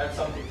that's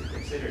something to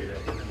consider, that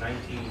in the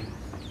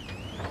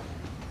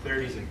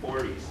 1930s and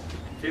 40s,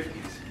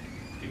 50s,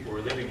 people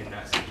were living in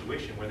that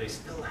situation where they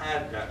still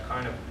had that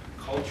kind of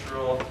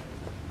cultural,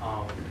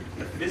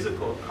 the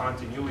physical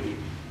continuity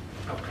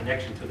of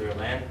connection to their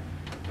land,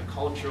 the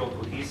cultural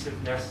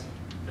cohesiveness,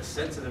 the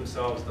sense of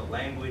themselves, the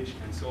language,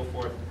 and so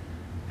forth.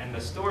 And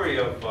the story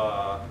of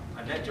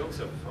Annette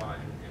Joseph,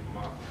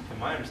 in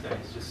my understanding,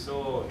 is just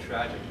so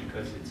tragic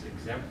because it's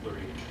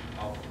exemplary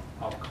of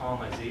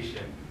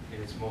colonization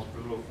in its most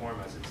brutal form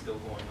as it's still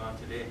going on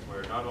today,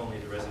 where not only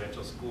the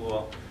residential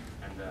school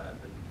and the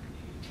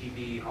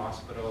TB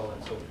hospital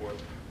and so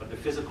forth, but the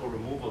physical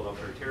removal of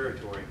her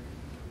territory,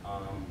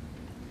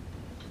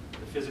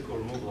 the physical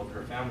removal of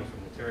her family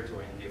from the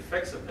territory, and the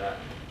effects of that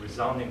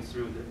resounding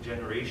through the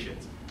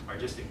generations are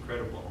just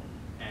incredible.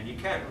 And you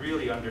can't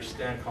really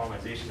understand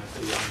colonization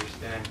until you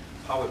understand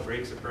how it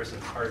breaks a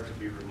person's heart to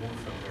be removed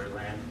from their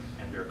land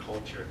and their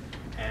culture,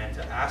 and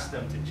to ask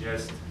them to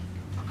just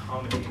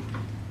accommodate,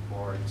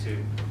 or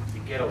to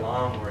get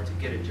along, or to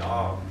get a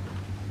job,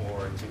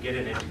 or to get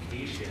an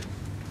education.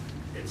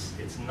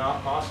 It's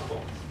not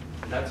possible.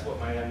 And that's what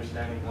my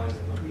understanding was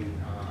in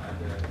looking at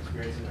the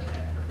experience in Annette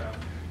and her family.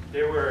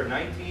 There were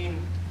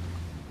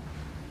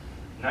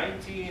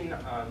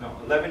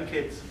 11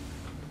 kids.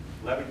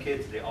 11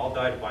 kids, they all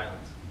died of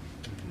violence.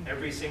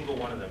 Every single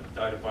one of them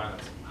died of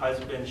violence.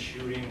 Husbands,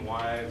 shooting,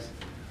 wives,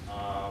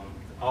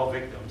 all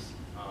victims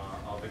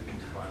of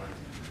violence.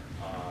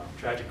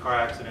 Tragic car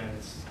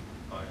accidents,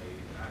 by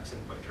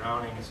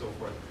drowning and so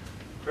forth.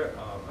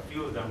 A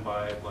few of them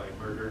by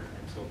murder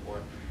and so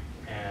forth.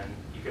 And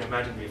you can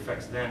imagine the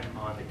effects then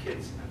on the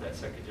kids of that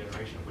second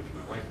generation, of which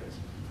my wife is.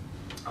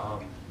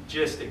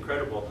 Just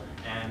incredible.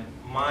 And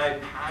my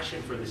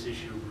passion for this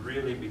issue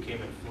really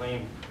became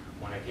inflamed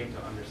when I came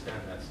to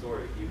understand that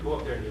story. You go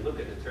up there and you look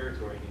at the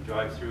territory and you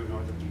drive through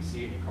northern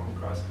BC and you come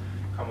across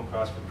come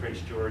across from Prince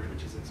George,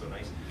 which isn't so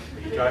nice.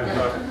 But you drive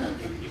across,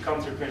 you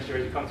come through Prince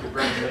George, you come through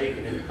Burns Lake,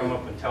 and then you come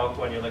up in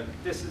Talco, and you're like,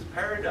 this is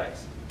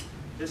paradise.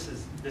 This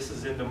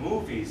is in the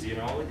movies, you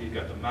know. You've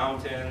got the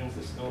mountains,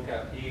 the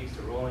snow-capped peaks,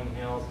 the rolling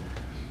hills.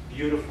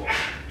 Beautiful,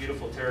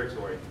 beautiful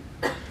territory.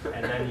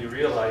 And then you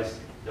realize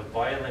the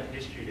violent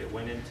history that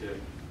went into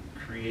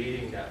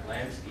creating that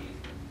landscape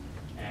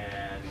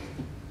and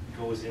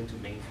goes into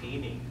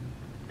maintaining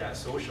that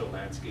social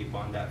landscape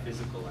on that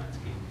physical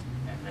landscape.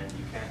 And then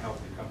you can't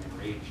help become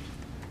enraged.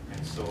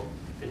 And so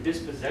the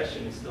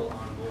dispossession is still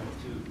ongoing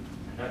too.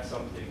 And that's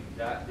something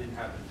that didn't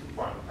happen too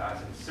far in the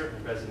past, and it's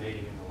certainly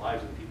resonating in the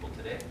lives of people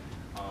today.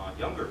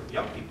 Young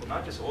people,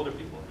 not just older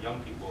people,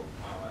 young people,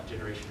 a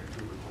generation or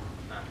two removed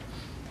from that.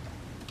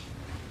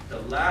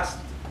 The last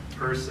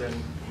person,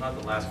 not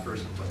the last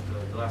person, but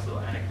the last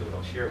little anecdote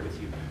I'll share with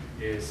you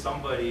is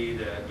somebody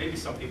that maybe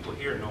some people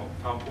here know,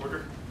 Tom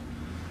Porter.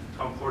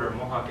 Tom Porter, a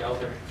Mohawk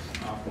elder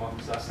from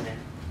Akwesasne.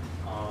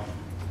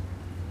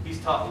 He's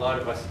taught a lot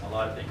of us a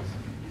lot of things.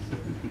 He's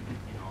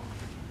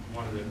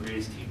one of the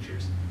greatest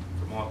teachers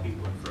for Mohawk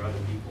people and for other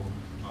people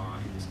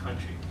in this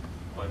country.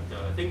 But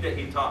the thing that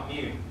he taught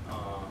me,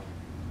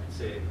 I'd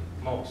say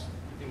most,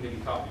 the thing that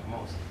he taught me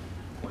most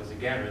was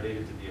again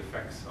related to the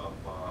effects of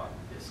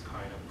this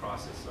kind of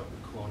process of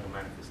the colonial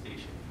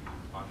manifestation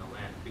on the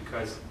land.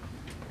 Because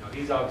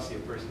he's obviously a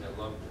person that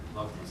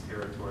loved his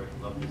territory,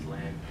 loved his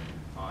land.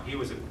 He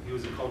was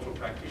a cultural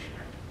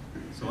practitioner.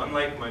 So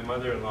unlike my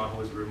mother-in-law who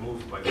was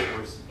removed by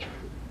force,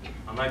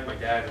 unlike my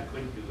dad who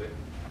couldn't do it,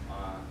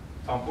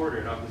 Tom Porter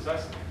and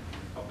Akwesasne,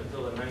 up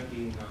until the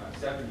 1970s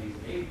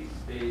and 80s,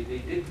 they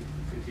did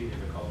continue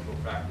the cultural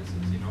practices.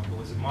 It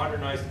was a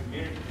modernized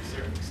community to a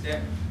certain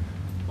extent,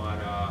 but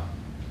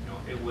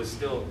it was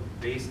still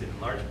based in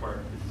large part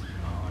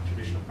on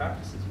traditional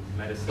practices with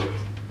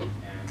medicines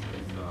and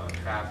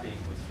with trapping,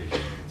 with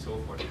fishing, and so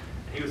forth.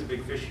 And he was a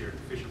big fisher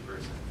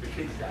person.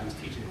 He was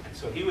teaching, and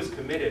so he was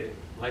committed,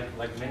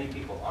 like many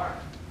people are,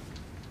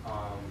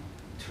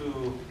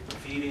 to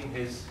feeding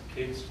his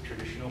kids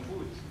traditional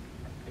foods.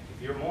 Like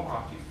if you're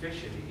Mohawk, you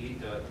fish and you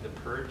eat the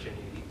perch and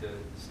you eat the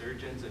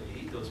sturgeons and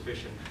you eat those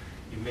fish, and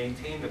you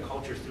maintain the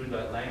culture through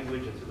that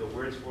language and through the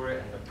words for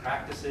it and the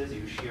practices.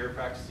 You share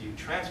practices, you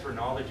transfer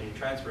knowledge and you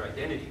transfer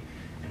identity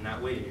in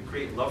that way, and you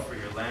create love for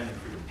your land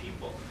and for your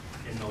people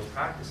in those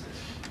practices.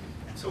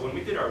 And so when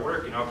we did our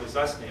work in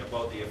Akwesasne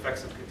about the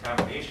effects of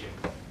contamination,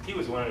 he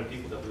was one of the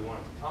people that we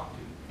wanted to talk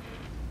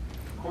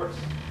to, of course.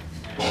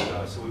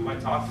 And so we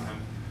went talk to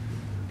him.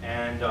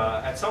 And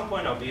at some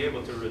point I'll be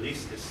able to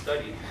release this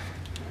study.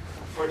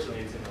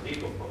 Unfortunately, it's in the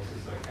legal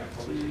process, so I can't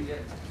publish it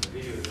yet. The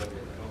videos of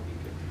it, I don't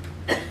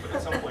think it, but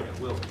at some point it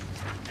will.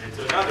 And it's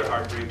another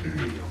heartbreaking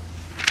video.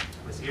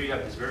 Because here you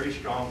have this very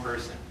strong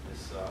person,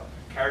 this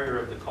carrier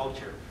of the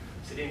culture,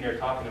 sitting there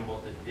talking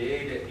about the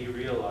day that he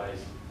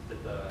realized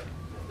that the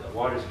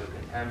waters were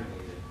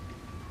contaminated.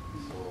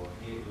 So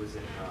he was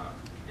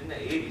in the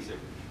 80s. He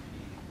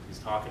was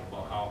talking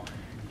about how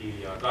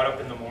he got up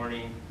in the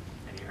morning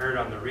and he heard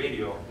on the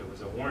radio there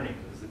was a warning.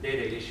 It was the day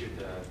they issued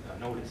the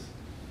notice.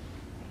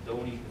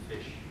 Don't eat the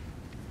fish.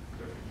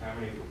 They're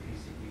contaminated with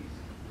PCBs.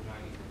 Do not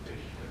eat the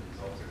fish. The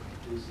results are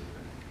conclusive.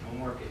 And no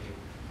more can you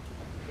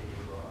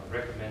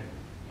recommend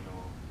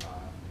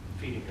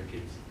feeding your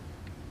kids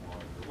or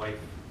the wife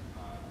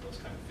those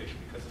kind of fish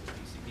because of the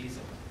PCBs in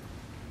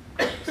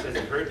them. He says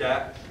he heard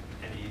that,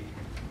 and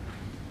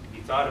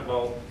he thought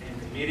about,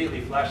 and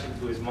immediately flashed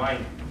into his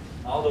mind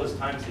all those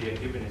times he had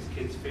given his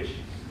kids fish.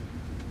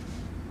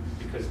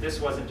 Because this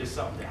wasn't just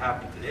something that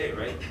happened today,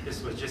 right?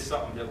 This was just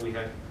something that we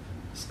had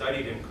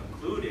studied and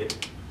concluded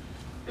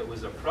that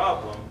was a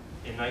problem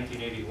in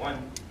 1981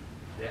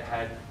 that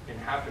had been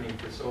happening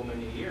for so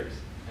many years.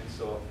 And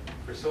so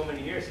for so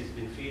many years he's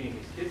been feeding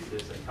his kids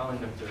this and telling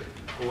them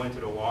to go into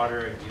the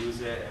water and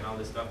use it and all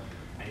this stuff.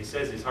 And he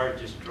says his heart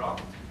just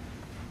dropped.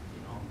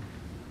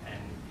 And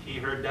he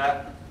heard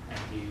that, and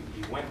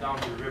he went down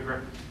to the river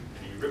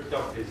and he ripped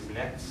up his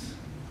nets,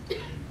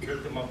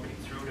 ripped them up and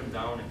he threw them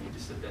down, and he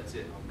just said, that's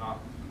it,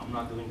 I'm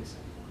not doing this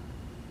anymore.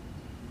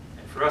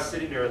 And for us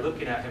sitting there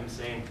looking at him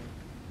saying,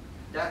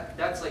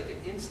 that's like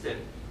an instant,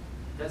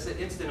 that's an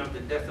instant of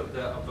the death of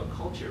a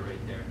culture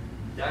right there.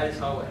 That is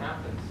how it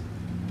happens.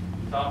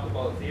 We talk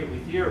about, we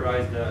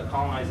theorize the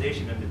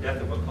colonization and the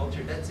death of a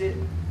culture, that's it.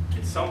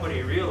 It's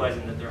somebody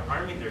realizing that they're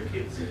harming their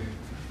kids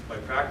by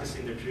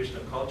practicing their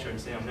traditional culture and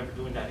saying, I'm never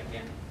doing that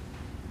again.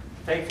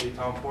 Thankfully,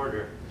 Tom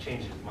Porter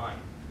changed his mind.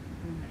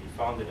 And he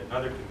founded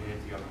another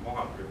community on the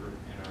Mohawk River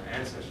in our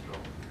ancestral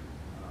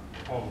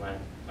homeland,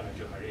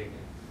 Taiaiake.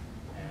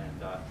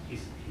 And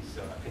he's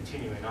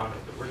continuing on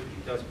with the work that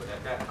he does. But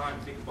at that time,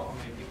 think about how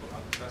many people in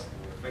Akwesasne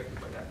were affected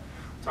by that.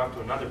 We talked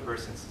to another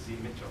person, Suzy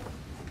Mitchell,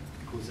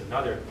 who's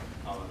another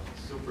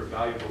super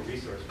valuable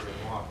resource for the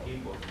Mohawk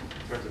people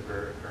in terms of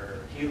her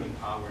healing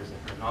powers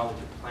and her knowledge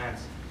of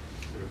plants.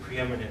 Sort of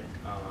preeminent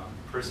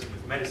person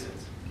with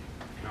medicines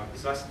in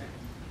Akwesasne.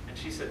 And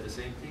she said the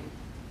same thing.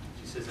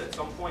 She says at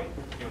some point,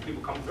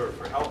 people come to her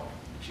for help.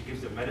 She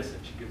gives them medicine.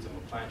 She gives them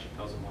a plant. She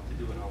tells them what to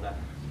do and all that.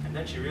 And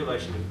then she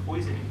realized she was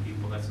poisoning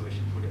people. That's the way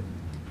she put it.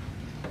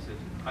 said,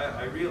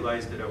 I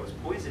realized that I was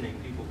poisoning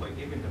people by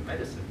giving them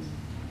medicines.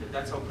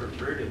 That's how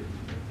perverted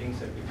things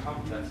have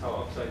become. That's how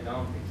upside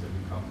down things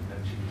have become. And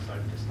then she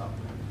decided to stop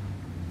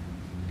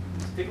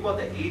that. Think about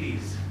the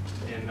 80s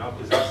in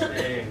Alfred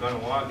and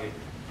Ganawage.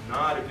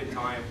 Not a good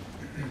time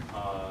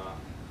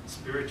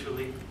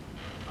spiritually,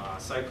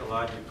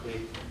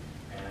 psychologically,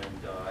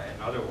 and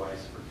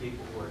otherwise for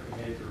people who are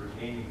committed to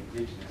remaining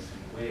Indigenous in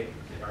a way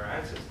that our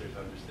ancestors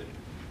understood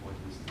what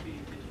it was to be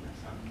Indigenous.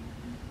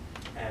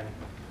 And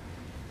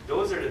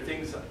those are the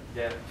things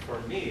that, for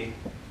me,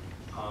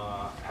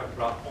 have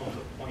brought home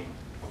the point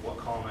of what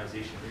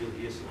colonization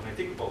really is. So when I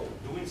think about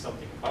doing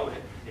something about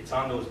it, it's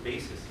on those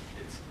bases.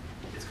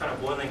 It's kind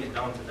of boiling it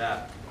down to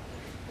that.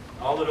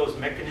 All of those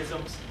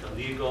mechanisms, the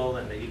legal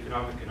and the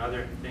economic and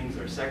other things,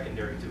 are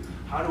secondary to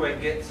how do I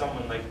get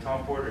someone like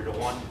Tom Porter to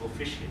want to go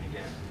fishing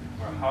again,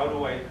 or how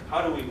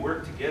do we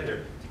work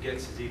together to get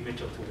Sazib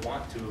Mitchell to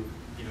want to,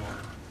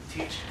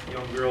 teach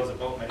young girls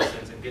about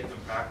medicines and get them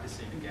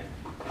practicing again.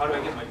 How do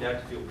I get my dad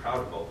to feel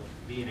proud about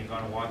being in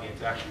Ganawage and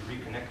to actually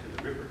reconnect to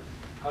the river?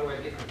 How do I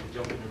get him to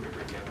jump in the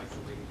river again like the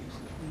way he used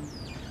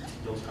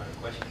to? Those kind of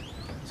questions.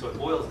 So it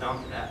boils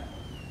down to that.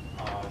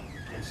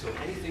 And so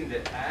anything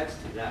that adds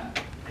to that,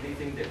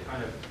 anything that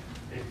kind of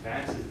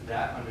advances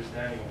that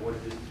understanding of what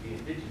it is to be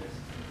Indigenous,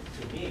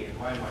 to me, in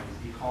my mind,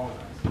 is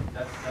decolonizing.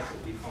 That's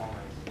what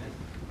decolonizing is.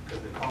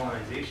 Because the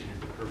colonization is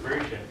the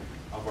perversion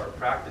of our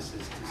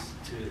practices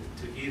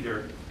to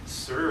either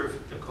serve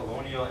the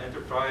colonial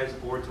enterprise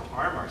or to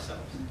harm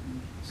ourselves.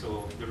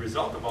 So the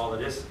result of all of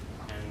this,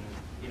 and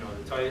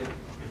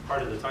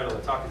part of the title of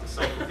the talk is the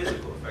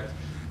psychophysical effects.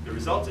 The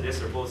results of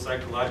this are both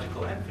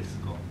psychological and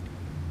physical.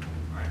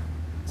 Right?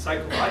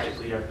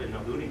 Psychologically, I've been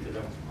alluding to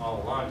them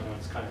all along.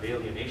 It's kind of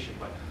alienation,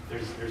 but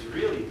there's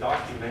really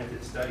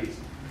documented studies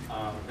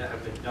that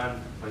have been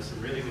done by some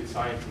really good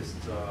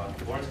scientists.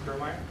 Lawrence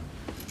Kermeyer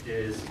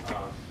is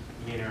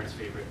me and Aaron's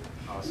favorite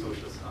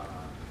social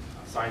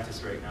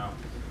scientist right now,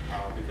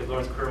 because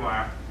Lawrence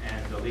Kermeyer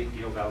and the late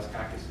Gil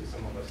Valastakis, who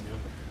some of us knew,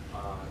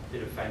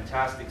 did a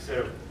fantastic set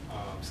of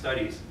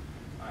studies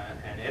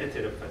and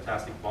edited a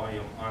fantastic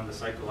volume on the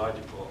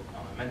psychological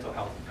mental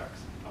health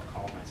effects of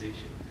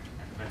colonization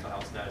and the mental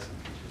health status of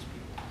Indigenous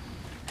people.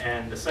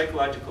 And the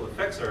psychological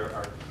effects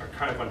are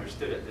kind of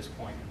understood at this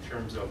point in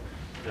terms of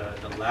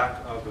the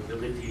lack of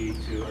ability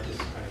to, I'll just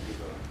kind of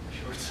give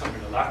a short summary,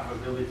 the lack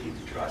of ability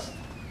to trust,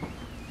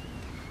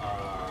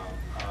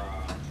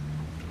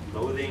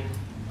 loathing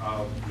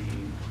of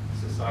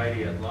the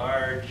society at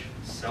large,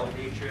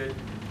 self-hatred,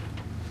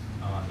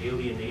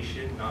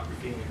 alienation, not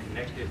feeling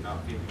connected,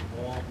 not feeling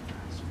whole,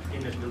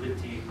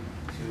 inability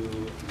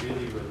to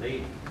really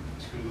relate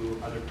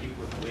to other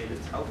people in a way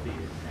that's healthy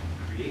and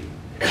create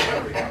and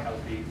generate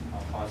healthy,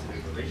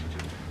 positive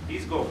relationships.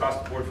 These go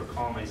across the board for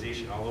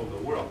colonization all over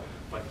the world,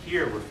 but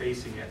here we're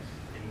facing it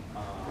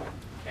in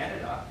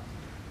Canada,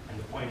 and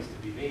the point is to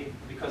be made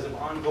because of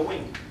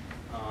ongoing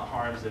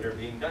harms that are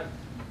being done.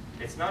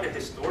 It's not a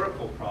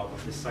historical problem,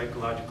 this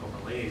psychological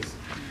malaise,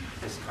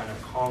 this kind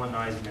of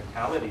colonized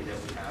mentality that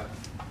we have.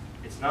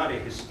 It's not a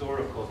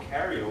historical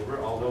carryover,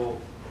 although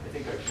I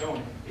think I've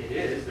shown it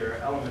is. There are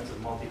elements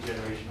of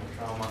multi-generational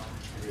trauma,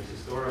 and there's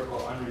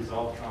historical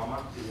unresolved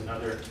trauma is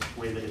another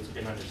way that it's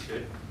been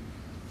understood.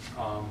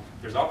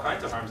 There's all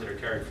kinds of harms that are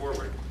carried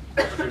forward,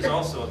 but there's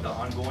also the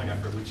ongoing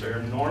effort, which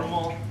are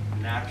normal,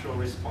 natural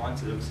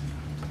responses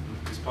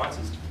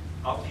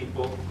of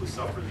people who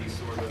suffer these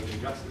sort of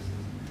injustices.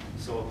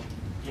 So,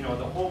 the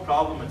whole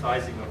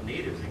problematizing of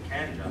natives in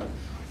Canada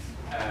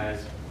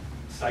as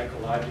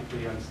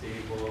psychologically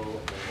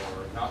unstable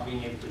or not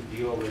being able to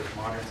deal with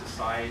modern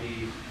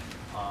society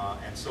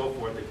and so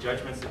forth, the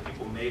judgments that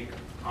people make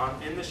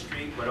in the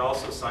street, but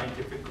also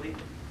scientifically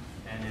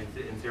and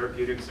in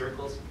therapeutic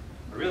circles,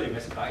 are really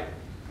misguided.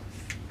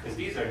 Because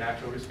these are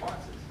natural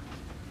responses.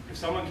 If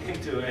someone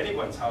came to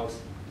anyone's house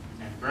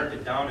and burnt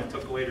it down and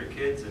took away their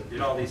kids and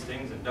did all these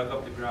things and dug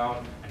up the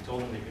ground and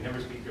told them they could never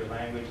speak their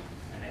language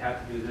and they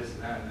had to do this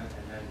and that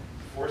and then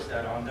force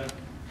that on them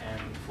and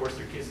force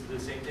their kids to do the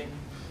same thing,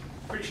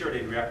 I'm pretty sure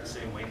they'd react the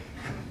same way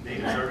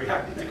natives are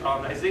reacting to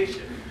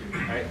colonization.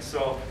 Right?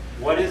 So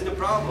what is the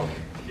problem?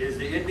 Is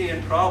the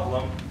Indian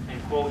problem, in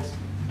quotes,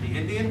 the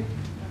Indian?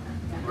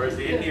 Or is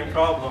the Indian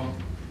problem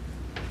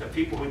the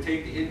people who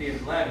take the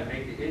Indian's land and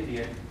make the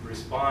Indian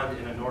respond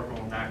in a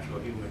normal, natural,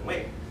 human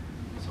way?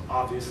 So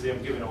obviously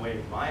I'm giving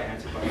away my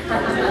answer, but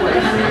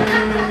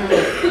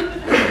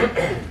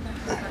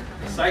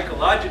the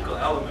psychological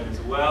element is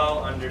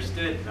well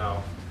understood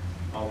now,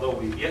 although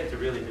we've yet to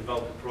really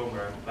develop a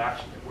program of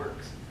action that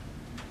works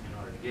in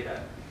order to get at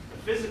it.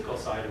 The physical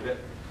side of it,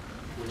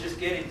 we're just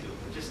getting to it.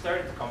 We're just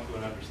starting to come to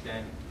an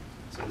understanding.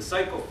 So the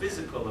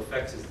psychophysical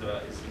effects is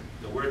the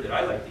word that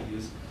I like to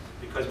use,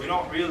 because we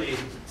don't really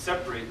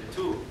separate the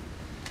two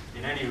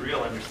in any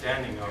real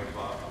understanding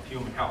of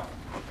human health.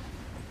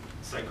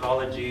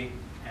 Psychology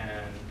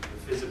and the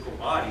physical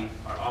body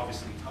are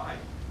obviously tied.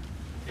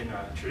 In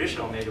a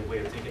traditional native way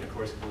of thinking, of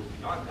course, it goes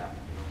beyond that.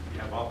 You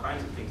have all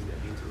kinds of things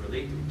that need to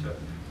relate to each other.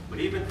 But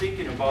even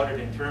thinking about it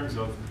in terms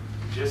of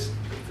just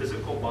the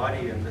physical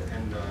body and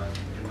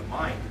the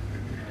mind,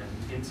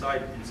 and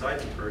inside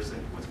the person,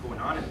 what's going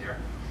on in there.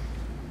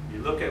 You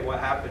look at what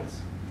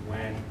happens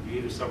when you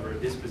either suffer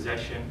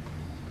dispossession,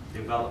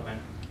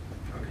 development,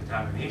 or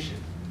contamination.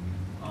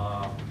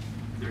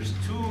 There's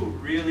two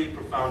really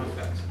profound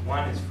effects.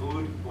 One is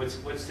food,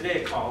 what's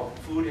today called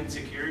food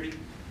insecurity.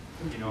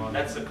 You know,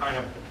 that's the kind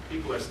of,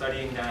 people are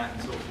studying that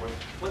and so forth.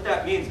 What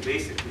that means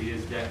basically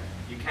is that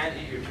you can't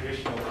eat your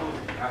traditional food,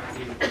 you have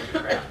to eat a bunch of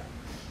crap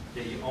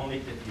that you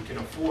can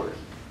afford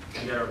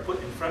and that are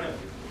put in front of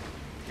you.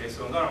 Okay,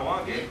 so in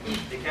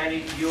Kahnawake, they can't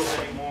eat eels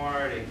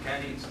anymore, they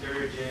can't eat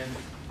sturgeon,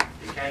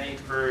 they can't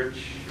eat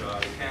perch,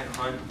 they can't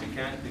hunt, they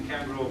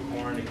can't grow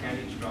corn, they can't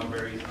eat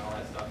strawberries and all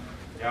that stuff.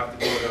 They have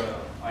to go to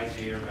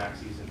IJ or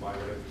Maxis and buy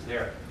whatever's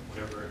there,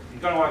 whatever. In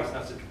Kahnawake, it's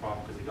not such a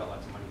problem because they got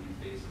lots of money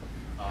these days.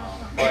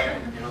 But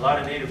in a lot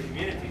of Native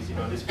communities, you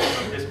know, this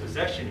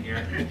dispossession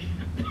here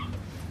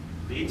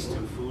leads to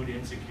food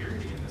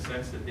insecurity in the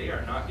sense that they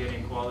are not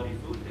getting quality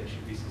food that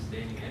should be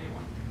sustaining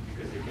anyone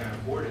because they can't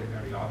afford it.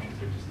 The options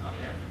are just not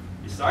there.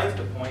 Besides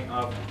the point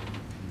of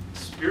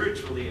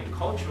spiritually and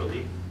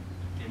culturally,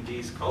 in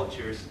these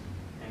cultures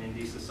and in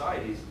these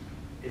societies,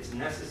 it's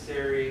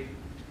necessary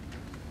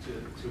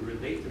to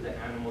relate to the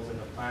animals and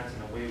the plants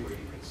in a way where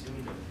you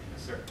consume them in a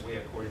certain way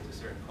according to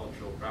certain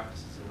cultural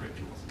practices and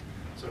rituals.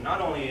 So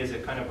not only is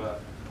it kind of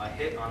a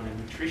hit on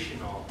the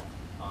nutritional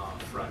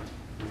front,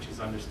 which is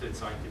understood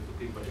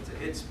scientifically, but it's a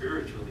hit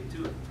spiritually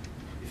too.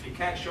 If you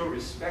can't show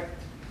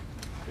respect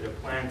to the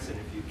plants and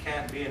if you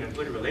can't be in a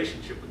good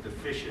relationship with the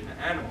fish and the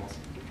animals,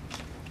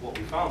 what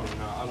we found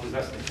in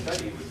Augustine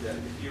study was that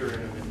if you're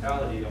in a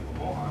mentality of a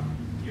Mohawk,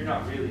 you're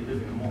not really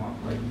living a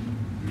Mohawk life.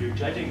 You're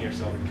judging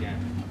yourself again.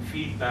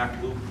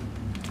 Feedback loop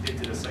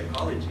into the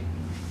psychology,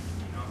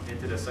 you know,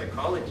 into the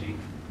psychology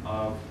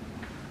of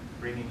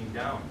bringing you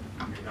down.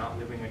 You're not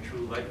living a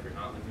true life. You're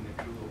not living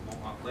a true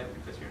Mohawk life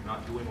because you're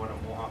not doing what a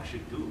Mohawk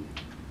should do,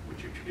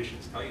 which your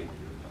traditions tell you to do.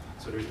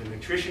 So there's the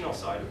nutritional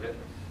side of it,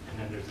 and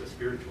then there's the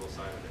spiritual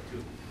side of it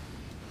too.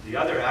 The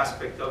other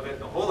aspect of it,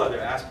 the whole other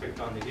aspect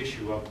on the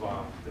issue of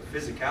the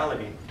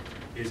physicality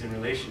is in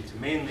relation to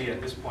mainly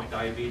at this point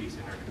diabetes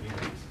in our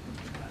communities.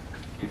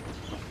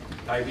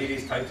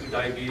 Diabetes, type 2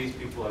 diabetes,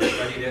 people have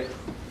studied it.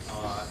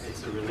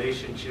 It's a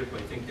relationship,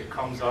 I think, that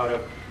comes out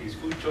of these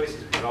food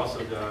choices, but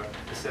also the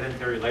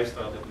sedentary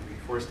lifestyle that we've been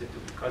forced into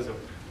because of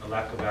the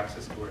lack of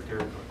access to our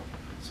territory.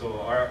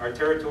 So our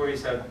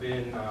territories have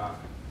been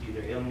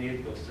either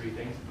alienated, those three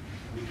things.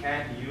 We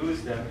can't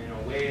use them in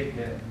a way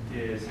that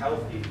is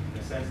healthy in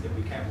the sense that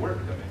we can't work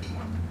them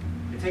anymore.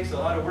 It takes a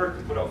lot of work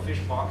to put out fish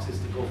boxes,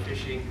 to go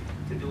fishing,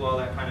 to do all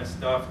that kind of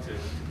stuff, to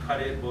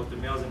cut it, both the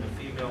males and the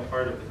female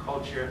part of the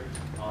culture.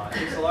 It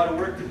takes a lot of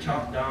work to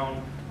chop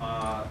down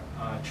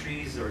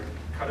trees or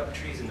cut up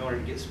trees in order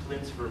to get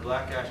splints for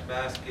black ash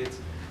baskets.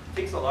 It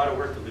takes a lot of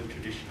work to live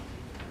traditionally,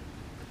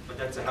 but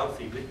that's a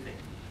healthy, good thing.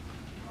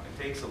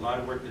 It takes a lot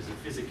of work. There's a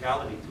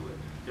physicality to it.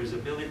 There's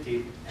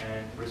ability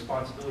and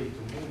responsibility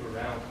to move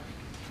around,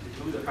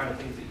 to do the kind of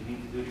things that you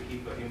need to do to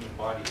keep a human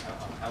body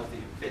healthy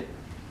and fit.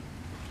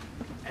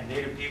 And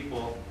Native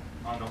people,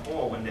 on the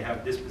whole, when they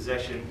have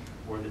dispossession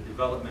or the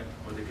development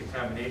or the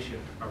contamination,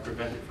 are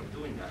prevented from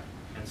doing that.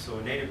 And so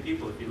Native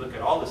people, if you look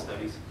at all the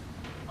studies,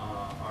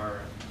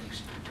 are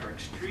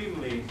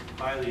extremely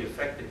highly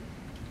affected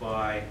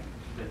by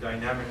the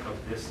dynamic of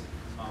this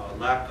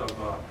lack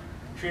of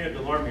Trina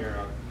Delormier,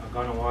 a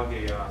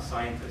Kahnawake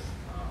scientist,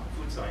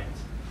 food science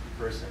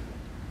person,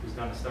 who's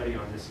done a study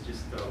on this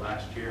just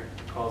last year,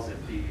 calls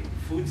it the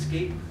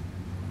foodscape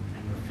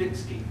and the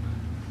fitscape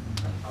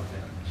of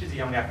it. She's a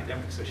young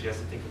academic, so she has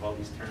to think of all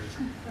these terms,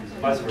 these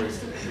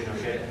buzzwords, you know,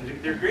 okay?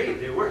 And they're great,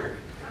 they work.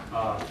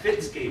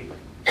 Fitscape.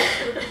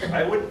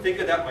 I wouldn't think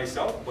of that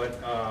myself, but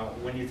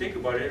when you think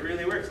about it, it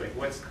really works. Like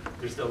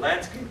there's the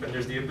landscape and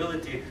there's the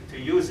ability to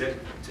use it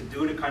to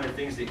do the kind of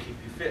things that keep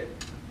you fit.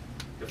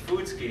 The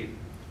foodscape,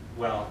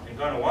 well, in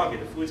Kahnawake,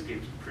 the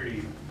foodscape is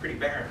pretty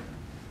barren,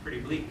 pretty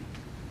bleak.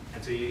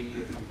 And so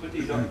you put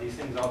these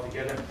things all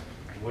together,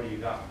 and what do you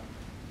got?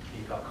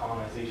 You got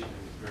colonization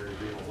in this very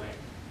real way,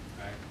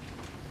 right?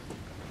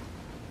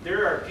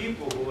 There are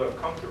people who have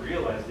come to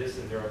realize this,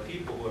 and there are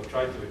people who have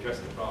tried to address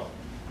the problem.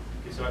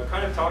 Okay, so I've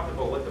kind of talked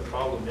about what the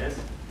problem is.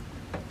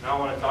 Now I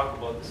want to talk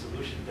about the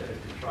solution that has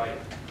been tried.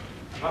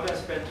 I'm not going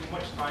to spend too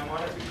much time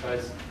on it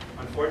because,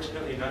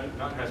 unfortunately,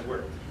 none has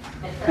worked.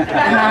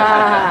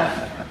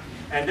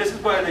 And this is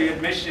by the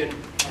admission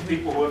of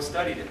people who have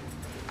studied it.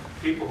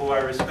 People who I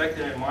respect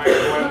and admire,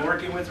 who I'm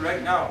working with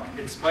right now,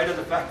 in spite of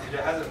the fact that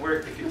it hasn't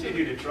worked, to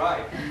continue to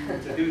try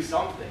to do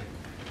something.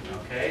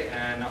 Okay,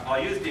 and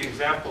I'll use the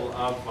example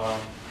of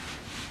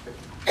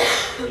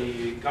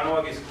the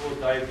Kahnawake School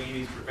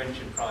Diabetes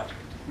Prevention Project,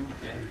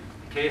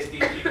 okay?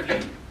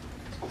 KSDGP.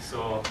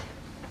 So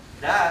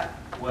that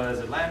was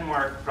a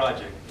landmark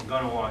project in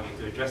Kahnawake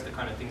to address the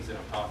kind of things that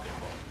I'm talking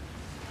about.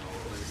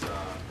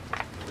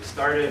 It was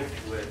started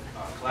with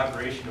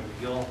collaboration of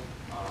McGill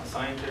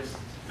scientists,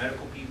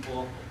 medical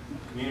people,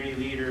 community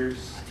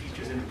leaders,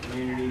 teachers in the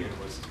community, and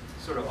was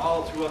sort of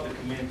all throughout the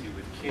community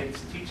with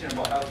kids, teaching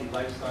about healthy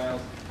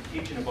lifestyles,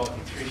 teaching about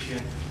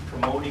nutrition,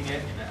 promoting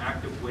it in an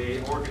active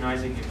way,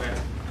 organizing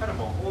events, kind of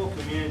a whole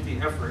community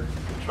effort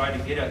to try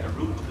to get at the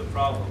root of the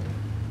problem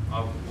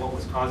of what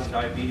was causing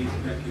diabetes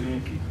in that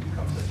community to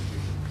become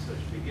such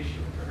a big issue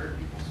and to hurt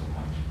people so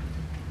much.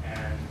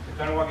 And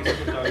the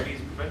Taiaiake School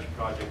Diabetes Prevention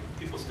Project,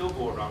 people still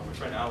go around. My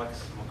friend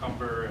Alex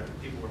McCumber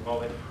and people were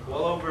involved in it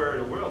all over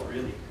the world,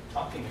 really,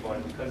 talking about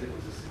it because it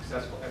was a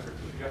successful effort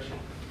to address it.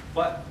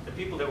 But the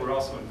people that were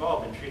also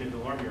involved, and Trina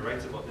Delormier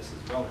writes about this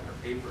as well in her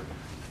paper,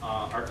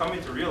 are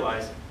coming to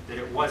realize that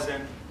it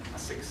wasn't a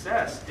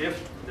success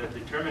if the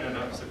determinant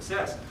of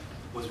success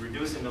was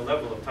reducing the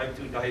level of type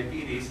 2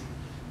 diabetes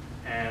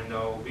and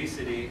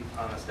obesity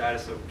on the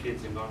status of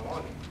kids in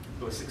Kahnawake.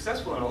 It was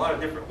successful in a lot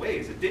of different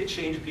ways. It did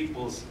change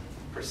people's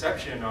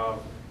perception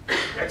of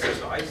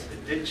exercise.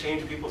 It did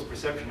change people's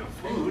perception of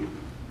food,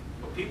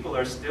 but people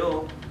are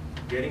still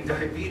getting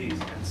diabetes.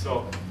 And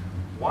so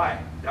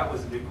why? That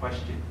was a big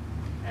question.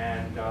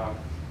 And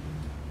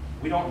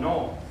we don't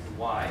know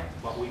why,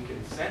 but we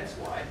can sense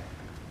why,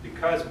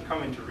 because we're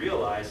coming to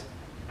realize,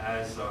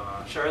 as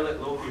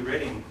Charlotte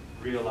Lopi-Redding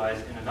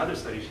realized in another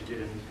study she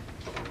did,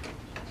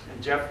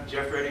 and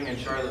Jeff Redding and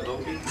Charlotte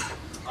Lopi,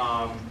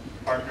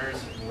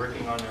 partners and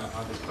working on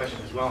this question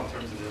as well in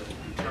terms of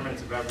the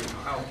determinants of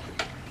Aboriginal health,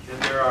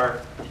 that there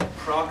are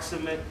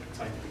proximate,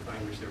 scientific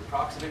language, there are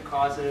proximate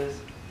causes,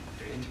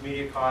 there are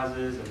intermediate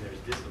causes, and there's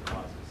distal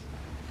causes.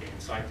 Okay, in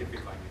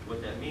scientific language,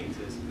 what that means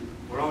is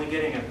we're only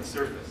getting at the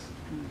surface.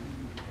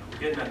 We're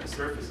getting at the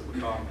surface of the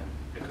problem.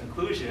 And the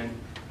conclusion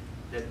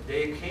that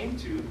they came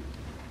to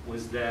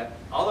was that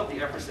all of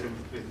the efforts that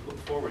have been put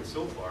forward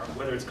so far,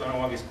 whether it's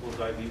Kahnawake School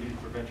Diabetes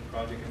Prevention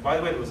Project, and by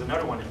the way, there was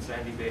another one in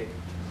Sandy Bay,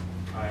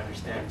 I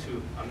understand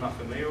too. I'm not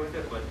familiar with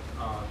it, but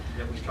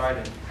that was tried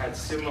and had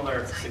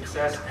similar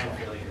success and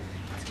failure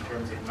in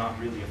terms of not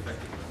really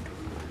affecting the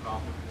root of the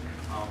problem.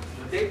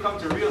 What they've come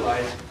to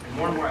realize, and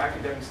more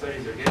academic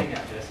studies are getting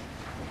at this,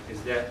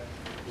 is that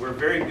we're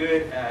very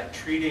good at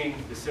treating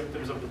the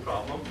symptoms of the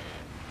problem,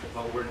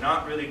 but we're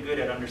not really good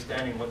at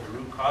understanding what the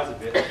root cause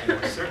of it,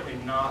 and we're certainly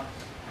not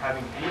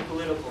having any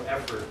political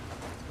effort,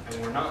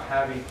 and we're not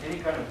having any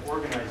kind of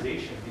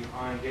organization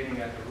behind getting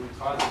at the root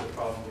cause of the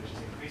problem, which is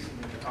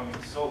increasingly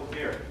becoming so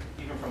clear,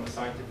 even from a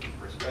scientific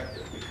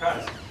perspective.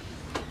 Because,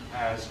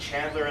 as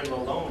Chandler and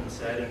Lalone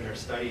said in their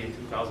study in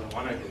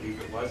 2001, I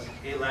believe it was,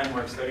 a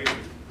landmark study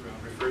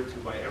referred to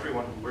by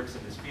everyone who works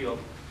in this field,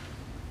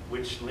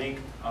 which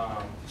linked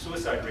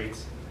suicide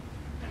rates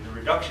and the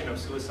reduction of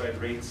suicide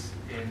rates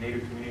in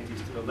Native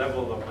communities to the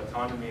level of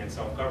autonomy and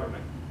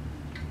self-government,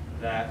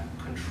 that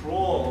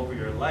control over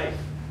your life,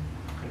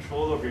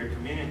 control over your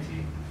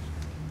community,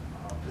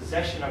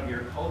 possession of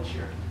your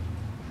culture,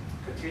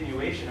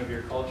 continuation of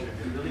your culture,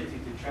 and the ability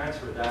to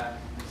transfer that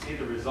and see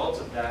the results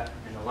of that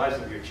in the lives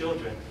of your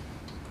children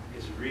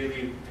is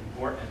really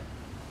important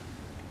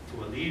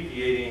to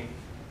alleviating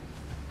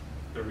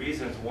the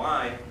reasons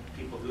why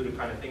people do the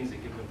kind of things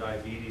that give them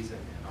diabetes and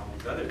all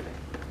these other things.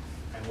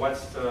 And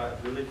what's the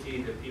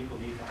ability that people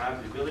need to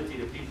have? The ability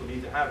that people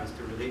need to have is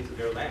to relate to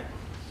their land.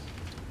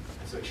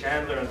 And so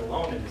Chandler and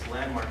Lalone in this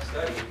landmark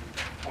study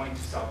point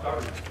to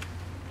self-government.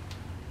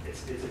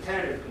 It's a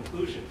tentative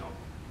conclusion,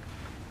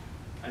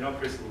 though. I know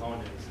Chris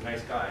Lalone, he's a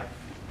nice guy.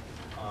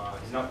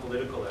 He's not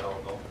political at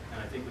all, though,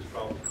 and I think was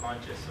probably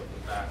conscious of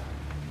the fact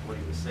of what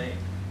he was saying.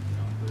 You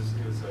know,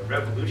 it was a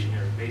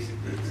revolutionary,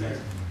 basically. It says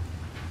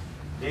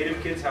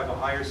Native kids have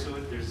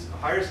there's a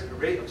higher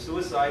rate of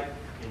suicide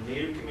in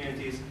Native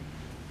communities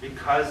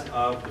because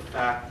of the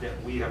fact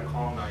that we have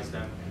colonized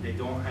them and they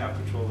don't have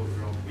control over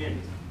their own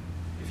communities.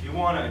 If you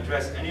want to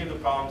address any of the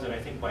problems, and I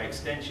think by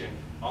extension,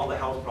 all the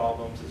health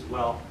problems as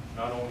well,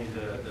 not only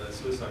the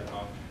suicide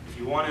problem, if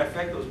you want to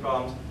affect those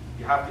problems,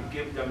 you have to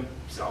give them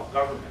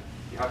self-government.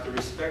 You have to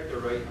respect the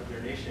right of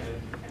their nation,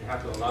 and you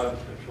have to allow them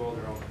to control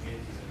their own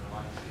communities and their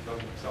lives to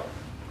govern themselves.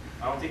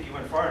 I don't think you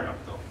went far enough,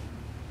 though,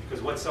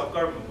 because what's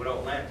self-government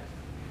without land?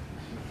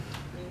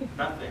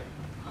 Nothing.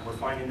 And we're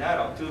finding that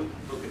out, too.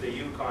 Look at the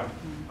Yukon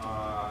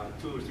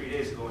 2 or 3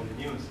 days ago in the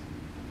news.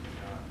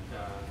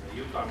 The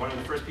Yukon, one of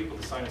the first people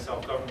to sign a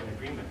self-government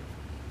agreement.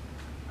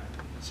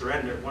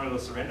 One of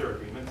those surrender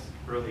agreements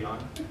early on,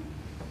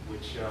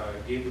 which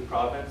gave the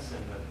province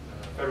and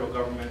the federal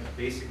government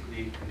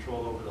basically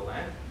control over the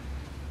land,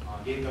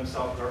 gave them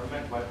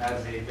self-government, but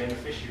as a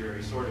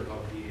beneficiary sort of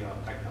the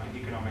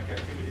economic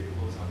activity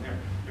that goes on there.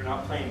 They're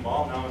not playing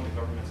ball now and the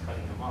government's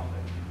cutting them off.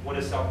 And what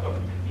does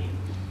self-government mean?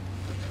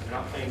 They're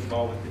not playing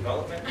ball with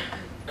development.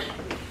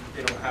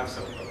 They don't have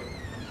self-government.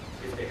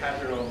 If they had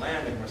their own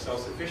land and were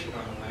self-sufficient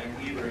on the land,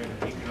 either in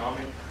an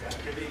economic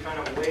activity kind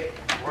of way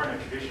or in a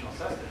traditional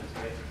sustenance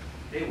way,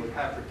 they would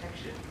have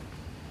protection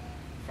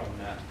from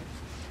that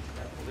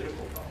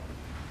political problem.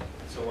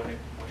 And so when it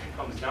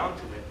comes down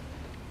to it,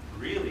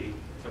 really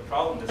the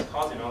problem that's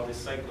causing all these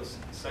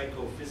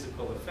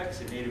psychophysical effects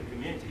in Native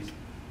communities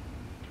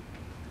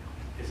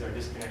is our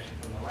disconnection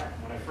from the land.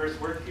 When I first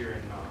worked here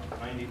in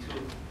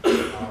 '92,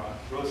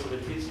 Rosa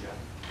Letizia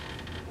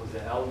was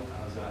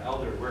an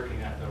elder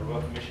working at the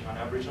Royal Commission on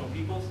Aboriginal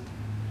Peoples.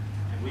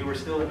 And we were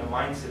still in the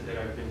mindset that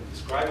I've been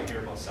describing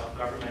here about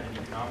self-government and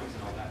economics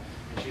and all that.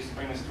 And she used to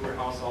bring us to her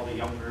house, all the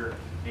younger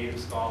Native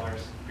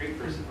scholars, great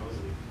person,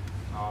 Rosalie,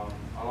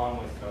 along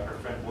with her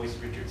friend Boyce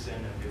Richardson,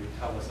 and they would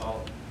tell us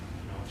all,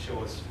 show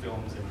us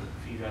films and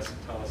feed us and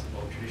tell us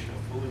about traditional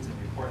foods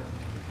and report.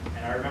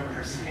 And I remember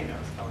her saying, I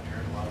was telling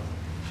her a lot,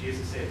 she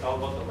used to say, it's all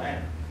about the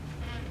land.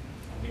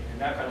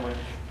 And that kind of went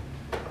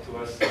to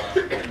us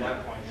at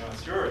that point,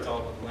 sure, it's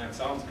all about the land,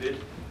 sounds good.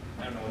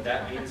 I don't know what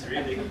that means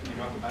really,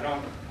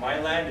 my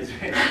land is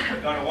in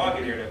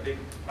Taiaiake here, that big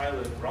pile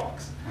of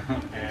rocks.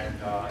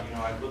 And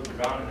I've looked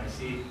around and I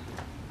see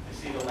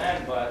the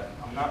land, but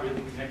I'm not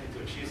really connected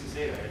to it. She used to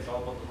say that, it's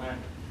all about the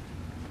land.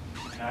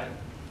 And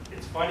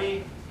it's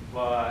funny,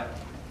 but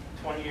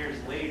 20 years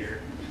later,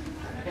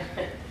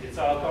 it's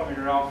all coming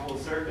around full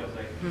circle. I was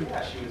like,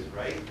 yeah, she was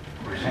right.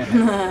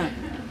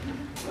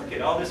 Look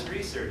at all this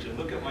research and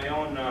look at my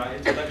own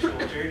intellectual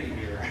journey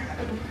here.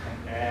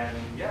 And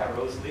yeah,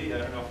 Rosalie, I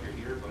don't know if you're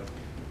here, but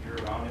you're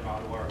around in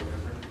Ottawa or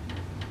whatever.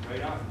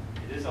 Right on.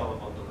 It is all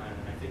about the land,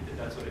 and I think that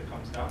that's what it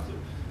comes down to.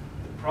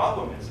 The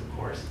problem is, of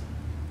course,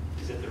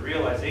 is that the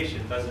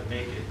realization doesn't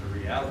make it a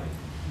reality.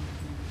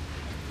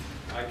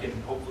 I can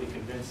hopefully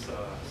convince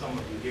some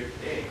of you here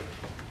today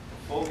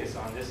to focus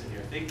on this in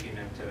your thinking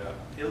and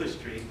to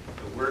illustrate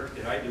the work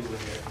that I do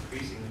with it,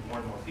 increasingly more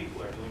and more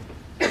people are doing,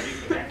 to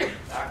reconnect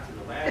back to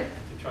the land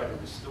and to try to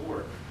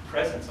restore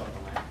presence on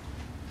the land.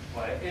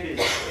 But it is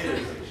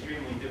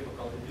extremely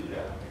difficult to do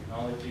that. I'm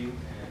acknowledging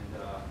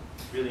and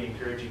really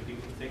encouraging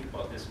people to think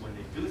about this when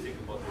they do think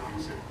about their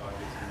research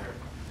projects and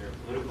their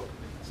political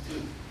commitments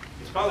too.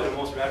 It's probably the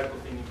most radical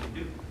thing you can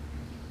do.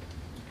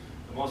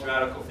 The most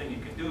radical thing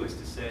you can do is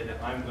to say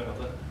that I'm gonna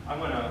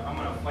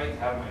fight to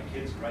have my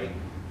kids' right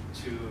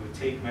to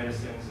take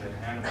medicines and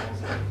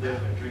animals and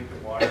live and drink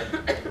the water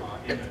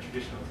in the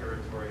traditional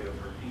territory of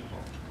her people.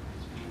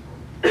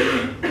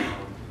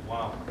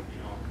 Wow,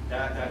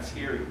 that's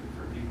scary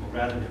for people.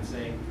 Rather than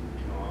saying,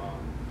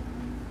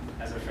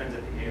 as our friends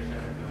at the AFN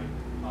are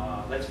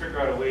doing, let's figure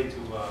out a way to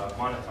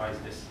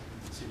monetize this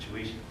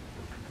situation.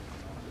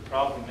 The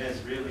problem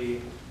is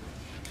really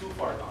too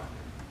far gone.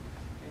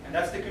 And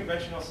that's the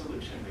conventional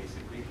solution,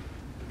 basically.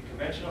 The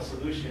conventional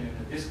solution in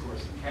the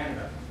discourse in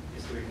Canada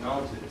is to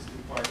acknowledge that it's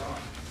too far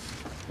gone.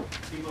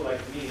 People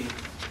like me,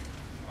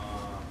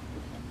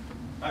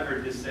 I've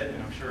heard this said,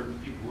 and I'm sure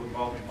people who are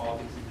involved in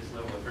politics at this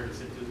level have heard it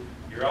said too,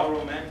 you're all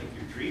romantic,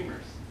 you're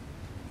dreamers.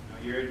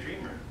 You're a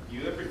dreamer.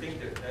 You ever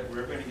think that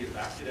we're going to get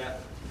back to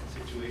that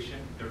situation?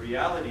 The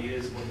reality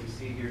is what we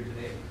see here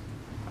today.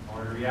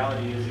 Or the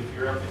reality is if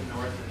you're up in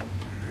north and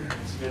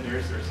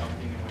Smithers or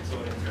something in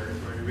Wet'suwet'en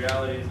territory, the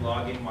reality is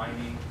logging,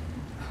 mining,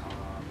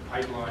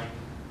 pipeline,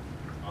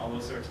 all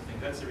those sorts of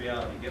things. That's the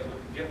reality.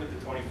 Get with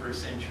the 21st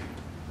century.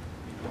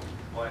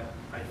 But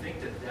I think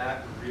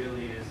that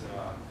really is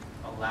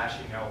a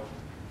lashing out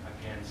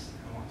against,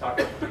 and we'll talk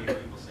about what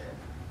Native people say,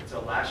 it's a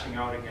lashing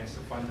out against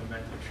the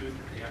fundamental truth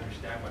that they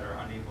understand but are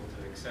unable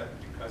to accept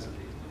because of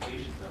the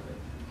implications of it,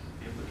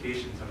 the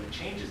implications of the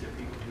changes that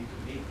people need to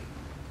make,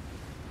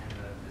 and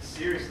the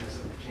seriousness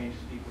of the changes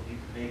people need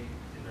to make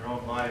in their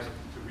own lives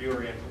to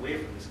reorient away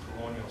from this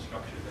colonial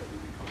structure that we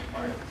become a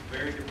part of. It's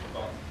very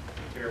difficult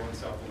to tear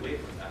oneself away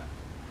from that.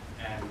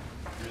 And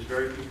there's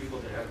very few people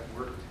that have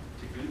worked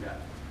to do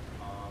that.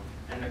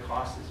 And the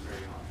cost is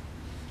very high.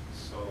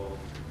 So,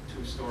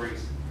 two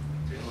stories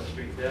to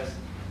illustrate this.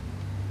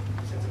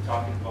 Since I'm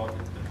talking about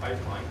the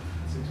pipeline,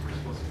 since we're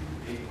supposed to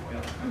be debating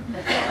oil,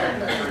 in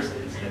the first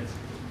instance,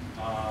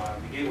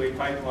 the Gateway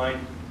Pipeline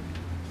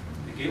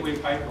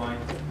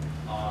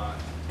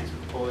is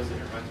proposed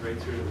and it runs right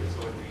through the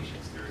Wet'suwet'en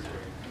Nation's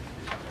territory,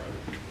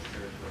 other people's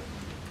territory.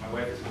 My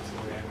wife is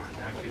Wet'suwet'en, and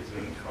my kids are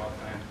in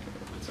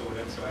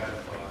Wet'suwet'en, so I have,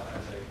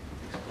 as I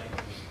explained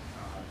to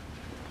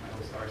my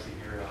host Darcy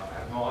here, I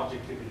have no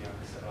objectivity on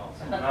this at all.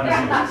 So I'm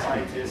not a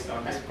scientist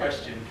on this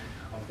question.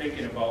 I'm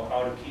thinking about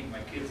how to keep my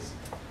kids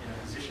in a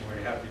position where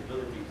they have the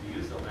ability to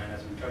use the land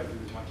as we try to do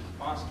as much as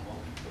possible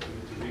to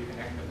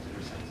reconnect them to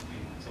their sense of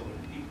being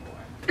Wet'suwet'en people.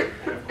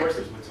 And of course,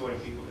 there's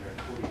Wet'suwet'en people that are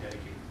fully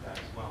dedicated to that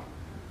as well.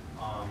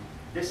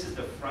 This is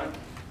the front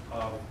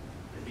of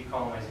the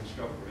decolonizing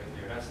struggle right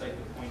there. That's like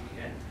the point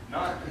end.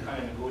 Not the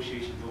kind of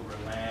negotiations over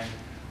land,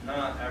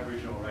 not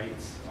Aboriginal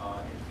rights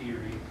in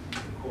theory,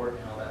 in court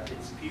and all that.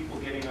 It's people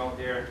getting out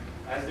there,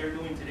 as they're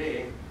doing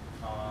today,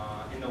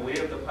 in the way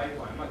of the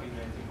pipeline. I'm not giving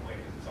anything away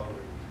because it's all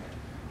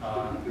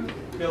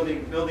already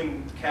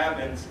building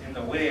cabins in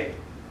the way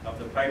of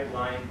the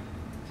pipeline,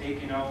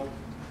 taking out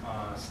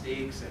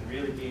stakes and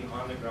really being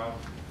on the ground,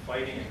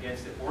 fighting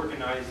against it,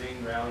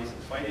 organizing rallies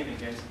and fighting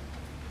against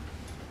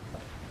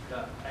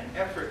an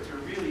effort to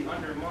really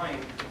undermine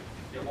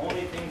the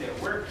only thing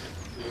that works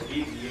to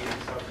alleviate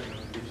the suffering of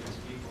Indigenous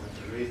people and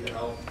to raise the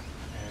health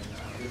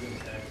and living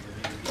standards of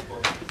Native people,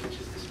 which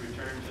is this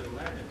return to the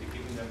land and to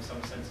giving them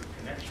some sense of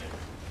connection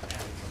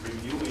and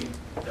renewing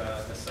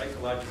the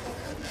psychological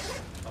wholeness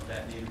of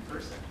that Native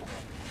person.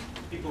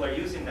 People are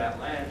using that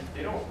land,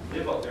 they don't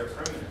live out there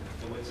permanently.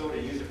 The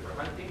Wet'suwet'en use it for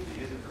hunting,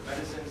 they use it for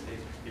medicines,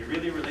 they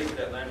really relate to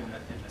that land in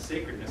the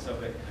sacredness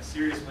of it in a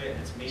serious way, and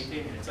it's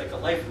maintained, and it's like a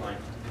lifeline.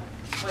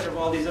 In spite of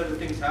all these other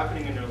things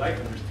happening in their life,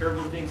 and there's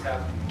terrible things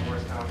happening in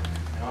Morristown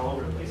and all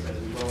over the place, as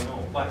we well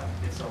know, but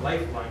it's a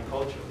lifeline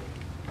culturally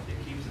that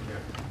keeps it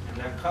there. And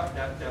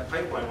that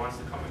pipeline wants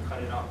to come and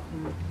cut it off.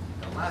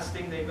 The last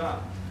thing they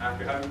got,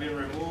 after having been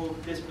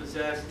removed,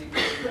 dispossessed,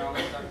 and all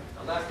that stuff,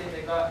 the last thing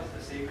they got is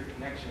the sacred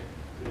connection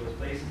to those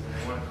places, and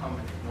they want to come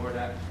and ignore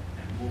that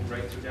and move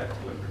right through that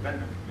too and prevent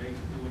them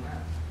from doing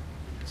that.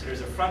 So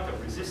there's a front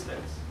of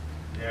resistance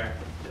there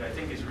that I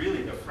think is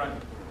really the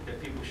front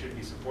that people should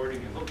be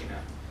supporting and looking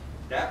at.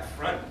 That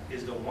front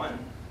is the one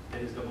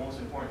that is the most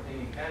important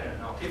thing in Canada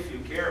now, if you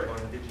care about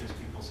Indigenous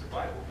people's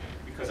survival.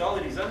 Because all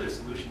of these other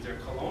solutions are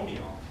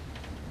colonial.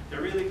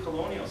 They're really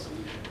colonial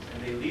solutions,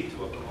 and they lead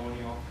to a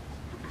colonial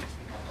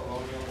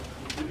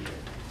conclusion.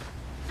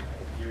 Right?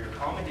 You're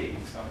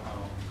accommodating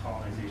somehow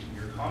colonization,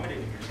 you're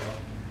accommodating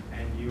yourself,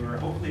 and you are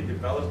hopefully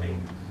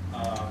developing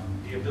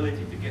the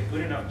ability to get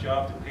good enough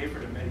job to pay for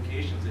the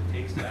medications it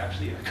takes to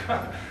actually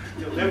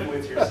to live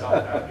with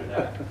yourself after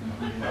that.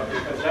 You know,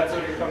 because that's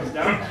what it comes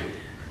down to.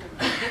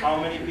 How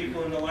many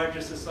people in the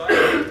larger society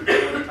are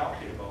we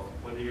talking about,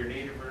 whether you're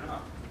Native or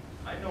not?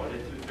 I know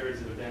that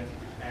 2/3 of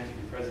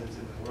antidepressants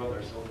in the world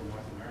are sold in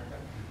North America.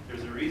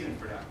 There's a reason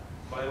for that.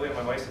 By the way,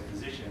 my wife's a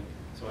physician,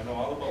 so I know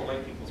all about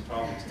white people's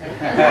problems too. He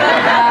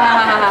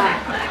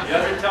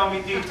doesn't tell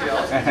me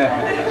details,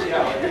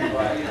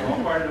 but you know,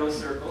 I'm part of those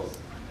circles.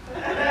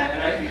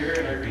 And I hear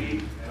and I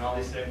read and all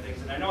these different things,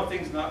 and I know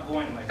things not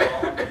going like all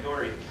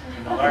hunky-dory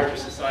in the larger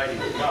society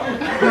as well.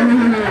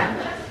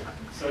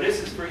 So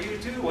this is for you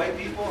too, white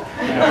people.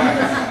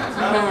 It's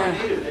not for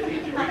Native that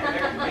need to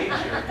reconnect with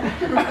nature.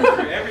 It's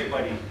for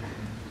everybody.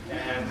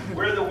 And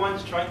we're the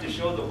ones trying to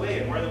show the way,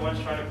 and we're the ones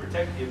trying to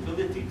protect the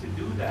ability to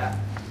do that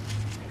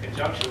in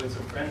conjunction with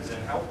some friends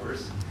and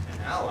helpers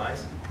and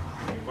allies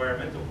in the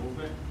environmental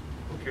movement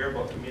who care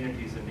about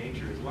communities and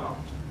nature as well.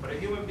 But a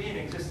human being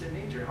exists in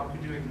nature. How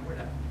could you ignore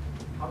that?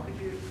 How could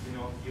you,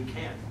 you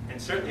can't.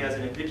 And certainly as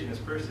an Indigenous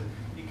person,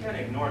 you can't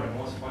ignore the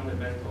most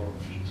fundamental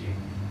teaching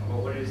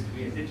about what it is to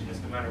be Indigenous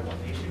no matter what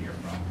nation you're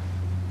from.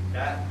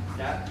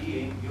 That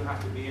being, you have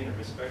to be in a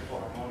respectful,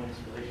 harmonious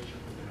relationship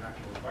with the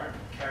natural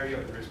environment. Carry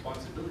out your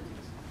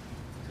responsibilities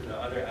to the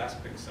other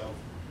aspects of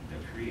the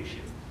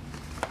creation.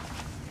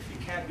 If you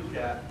can't do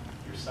that,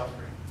 you're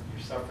suffering.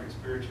 You're suffering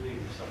spiritually,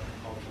 you're suffering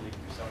culturally,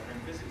 you're suffering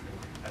physically.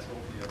 That's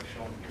hopefully I've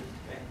shown here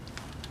today.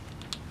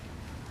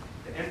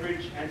 The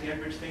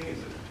anti-Enbridge thing is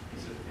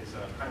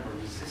a kind of a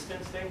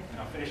resistance thing, and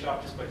I'll finish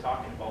off just by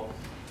talking about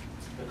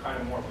the kind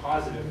of more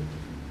positive,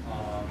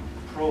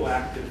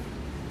 proactive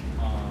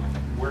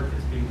work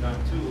that's being done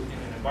too in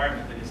an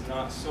environment that is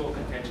not so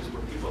contentious,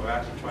 where people are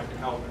actually trying to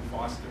help and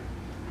foster.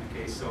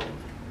 Okay, so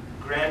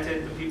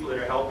granted, the people that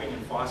are helping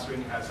and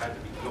fostering has had to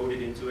be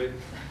goaded into it,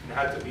 and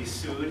had to be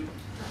sued,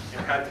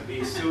 and had to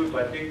be sued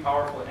by big,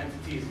 powerful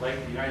entities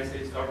like the United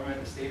States government,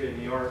 the state of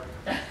New York,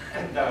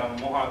 and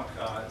Mohawk,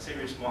 St.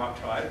 Regis Mohawk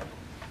tribe,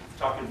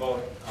 talking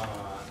about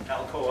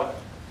Alcoa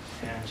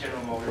and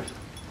General Motors.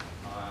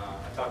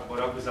 I talked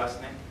about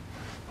Akwesasne.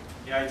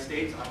 The United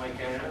States, unlike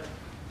Canada,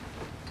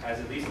 has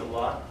at least a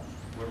law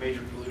where major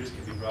polluters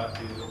can be brought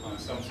to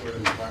some sort of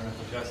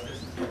environmental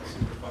justice. The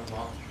Superfund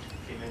law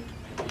came in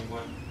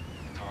 1981.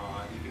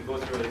 You can go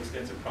through an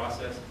extensive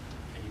process,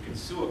 and you can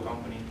sue a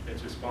company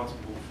that's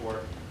responsible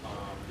for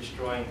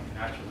destroying the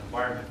natural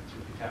environment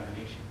through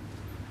contamination.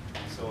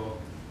 And so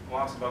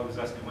Mohawks of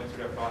Akwesasne went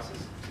through that process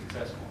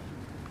successful.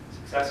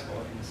 Successful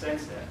in the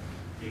sense that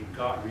they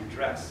got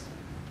redress.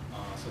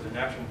 So the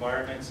natural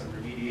environment, some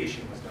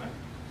remediation was done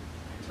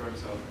in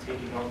terms of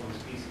taking out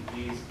those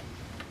PCBs,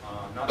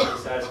 not to the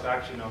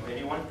satisfaction of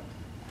anyone,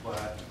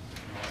 but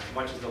as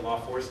much as the law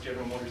forced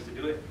General Motors to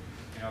do it,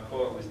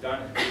 Alcoa was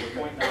done, and to the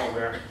point now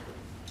where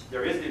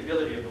there is the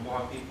ability of the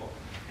Mohawk people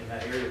in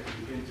that area to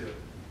begin to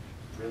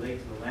relate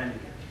to the land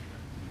again.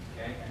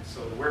 Okay? And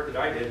so the work that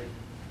I did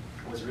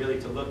was really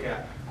to look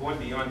at going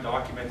beyond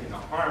documenting the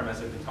harm,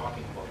 as I've been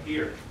talking about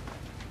here.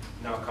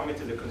 Now, coming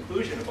to the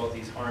conclusion about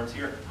these harms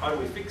here, how do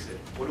we fix it?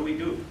 What do we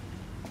do?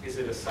 Is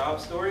it a sob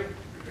story?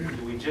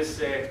 Do we just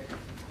say,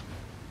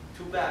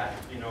 too bad,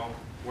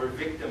 we're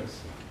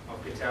victims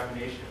of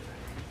contamination.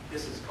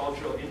 This is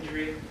cultural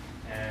injury,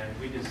 and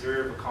we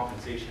deserve a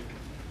compensation.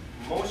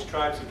 Most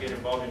tribes who get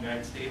involved in the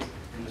United States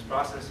in this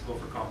process go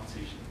for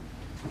compensation.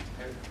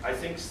 And I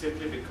think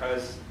simply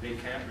because they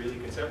can't really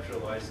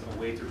conceptualize a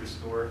way to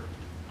restore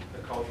the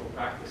cultural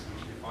practice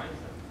which defines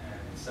them. And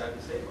it's sad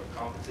to say, but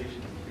compensation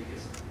is the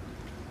biggest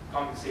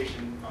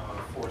compensation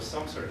for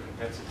some sort of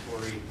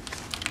compensatory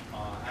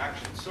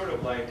action. Sort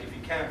of like if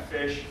you can't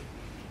fish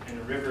in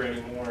the river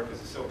anymore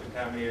because it's so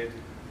contaminated,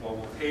 well,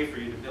 we'll pay for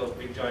you to build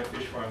big giant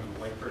fish farms with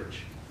white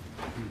perch.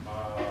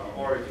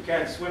 Or if you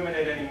can't swim in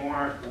it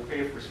anymore, we'll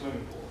pay for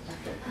swimming pools.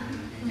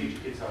 You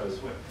teach kids how to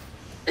swim.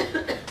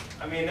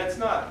 I mean, that's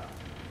not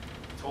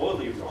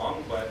totally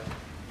wrong, but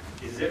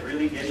is it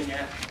really getting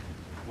at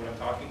what I'm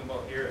talking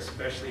about here,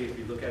 especially if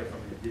you look at it from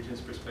an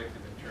Indigenous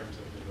perspective in terms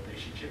of the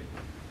relationship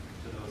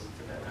to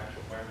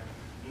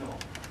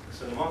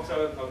Monks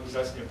of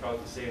Guzestan are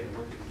proud to say the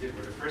work that we did,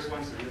 we're the first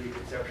ones to really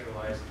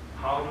conceptualize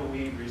how do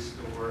we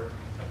restore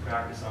the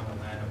practice on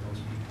the land of those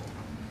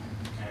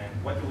people,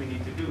 and what do we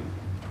need to do.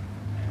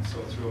 And so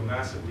through a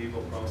massive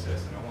legal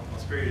process, and I'll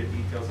spare you the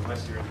details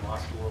unless you're in law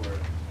school or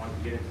want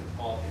to get into the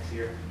politics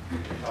here, we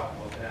can talk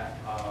about that.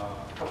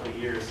 A couple of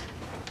years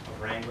of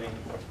wrangling,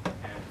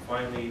 and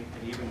finally,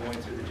 and even going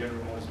through the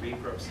General Motors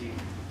bankruptcy,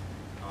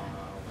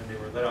 when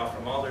they were let off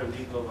from all their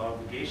legal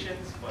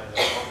obligations by the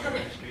Obama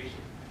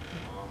administration,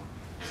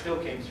 still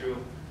came through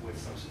with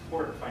some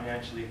support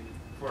financially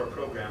for a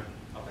program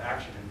of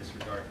action in this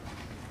regard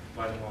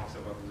by the monks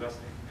of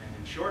Guzestan. And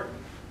in short,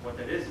 what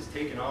that is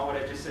taking all what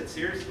I just said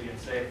seriously and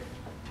say,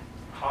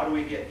 how do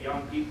we get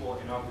young people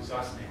in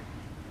Guzestan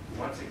to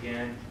once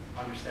again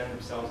understand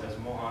themselves as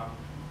Mohawk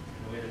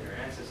in the way that their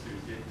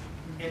ancestors did,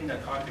 in the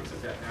context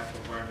of that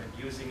natural environment,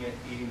 using it,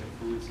 eating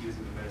the foods,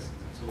 using the medicines,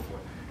 and so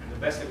forth. And the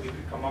best that we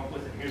could come up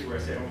with, and here's where I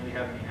say I don't really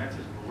have any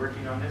answers, we're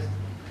working on this,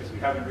 because we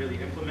haven't really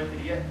implemented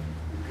it yet.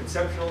 We've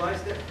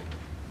conceptualized it.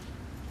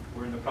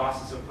 We're in the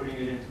process of putting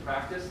it into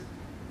practice,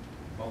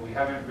 but we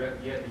haven't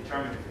yet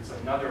determined if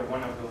it's another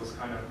one of those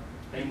kind of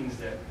things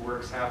that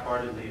works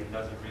half-heartedly and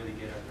doesn't really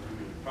get at the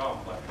root of the problem.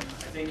 But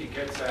I think it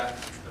gets at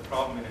the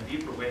problem in a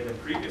deeper way than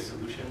previous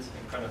solutions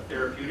and kind of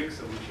therapeutic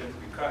solutions,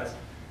 because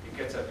it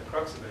gets at the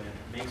crux of it,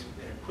 and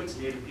it puts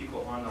Native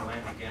people on the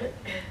land again,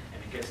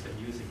 and it gets them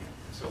using it.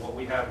 So what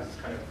we have is this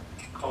kind of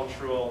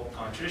cultural,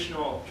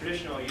 traditional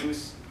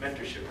use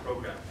mentorship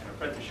program and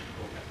apprenticeship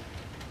program,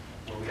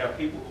 where we have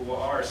people who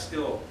are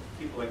still,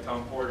 people like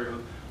Tom Porter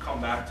who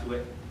come back to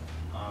it,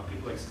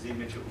 people like Suzie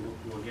Mitchell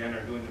who again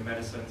are doing the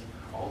medicines,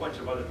 a whole bunch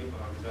of other people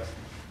on Guzestan.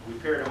 We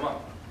paired them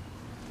up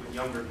with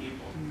younger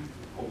people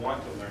who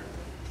want to learn.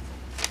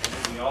 And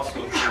then we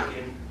also take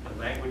in the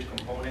language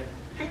component.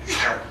 We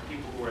have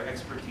people who are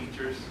expert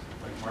teachers,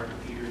 like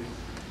Margaret Peters,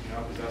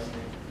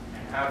 Guzestan,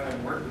 and have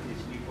them work with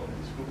these people,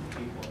 this group of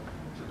people,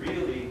 to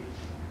really,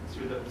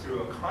 through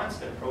a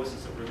constant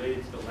process of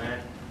related to the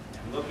land,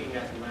 and looking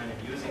at the land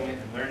and using it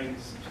and learning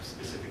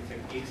specific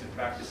techniques and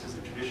practices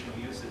and traditional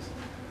uses,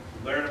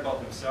 learn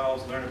about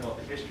themselves, learn about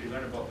the history,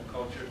 learn about the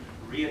culture,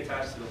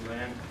 reattach to the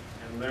land,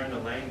 and learn the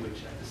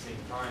language at the same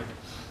time,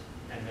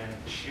 and then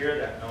share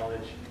that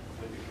knowledge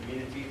with the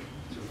community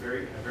in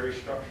a very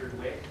structured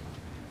way,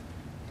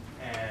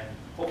 and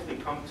hopefully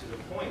come to the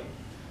point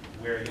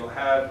where you'll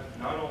have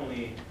not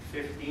only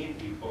 15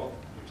 people,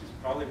 which is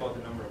probably about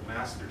the number of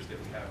masters that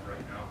we have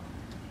right now,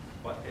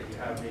 but that you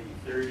have maybe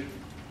 30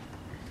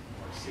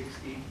 or 60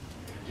 in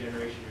a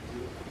generation or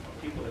two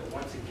of people that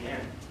once again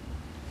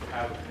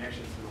have a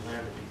connection to the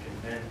land that we can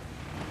then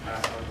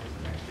pass on to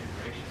the next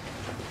generation.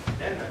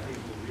 Then I think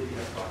we'll really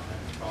have gotten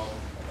at the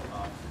problem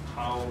of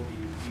how do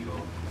you deal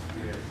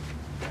with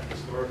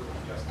historical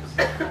injustice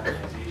and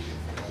colonization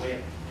in a way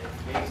that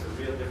makes a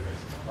real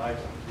difference in the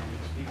lives of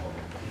Indigenous people.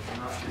 It's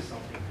not just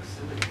something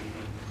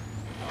facilitating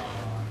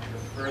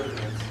the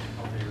furtherance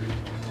of the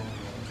original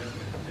colonial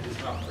agenda. It is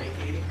not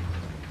placating.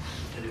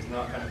 It is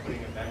not kind of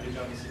putting a bandage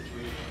on the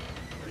situation,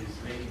 but it is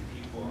making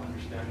people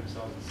understand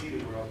themselves and see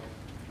the world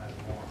as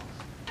more.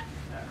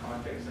 In that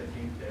context, I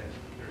think that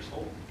there's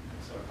hope.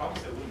 So I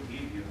promise I wouldn't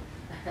leave you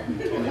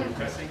totally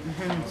depressing.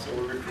 So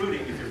we're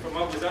recruiting. If you're from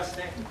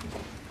Guzestan,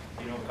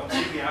 come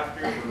see me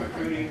after. We're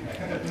recruiting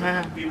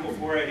people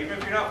for it. Even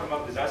if you're not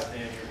from Guzestan,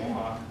 you're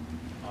Mohawk,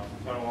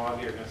 from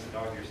Taiaiake or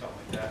Gansadagi or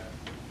something like that,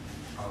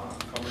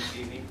 come and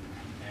see me,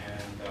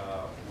 and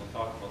we'll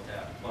talk about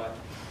that. But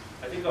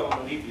I think I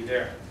want to leave you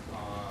there,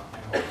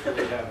 and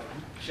hopefully have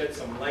shed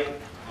some light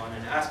on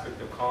an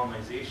aspect of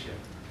colonization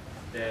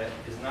that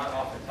is not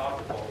often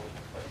talked about,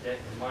 but that,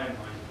 in my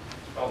mind,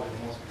 is probably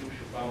the most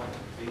crucial problem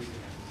we're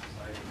facing.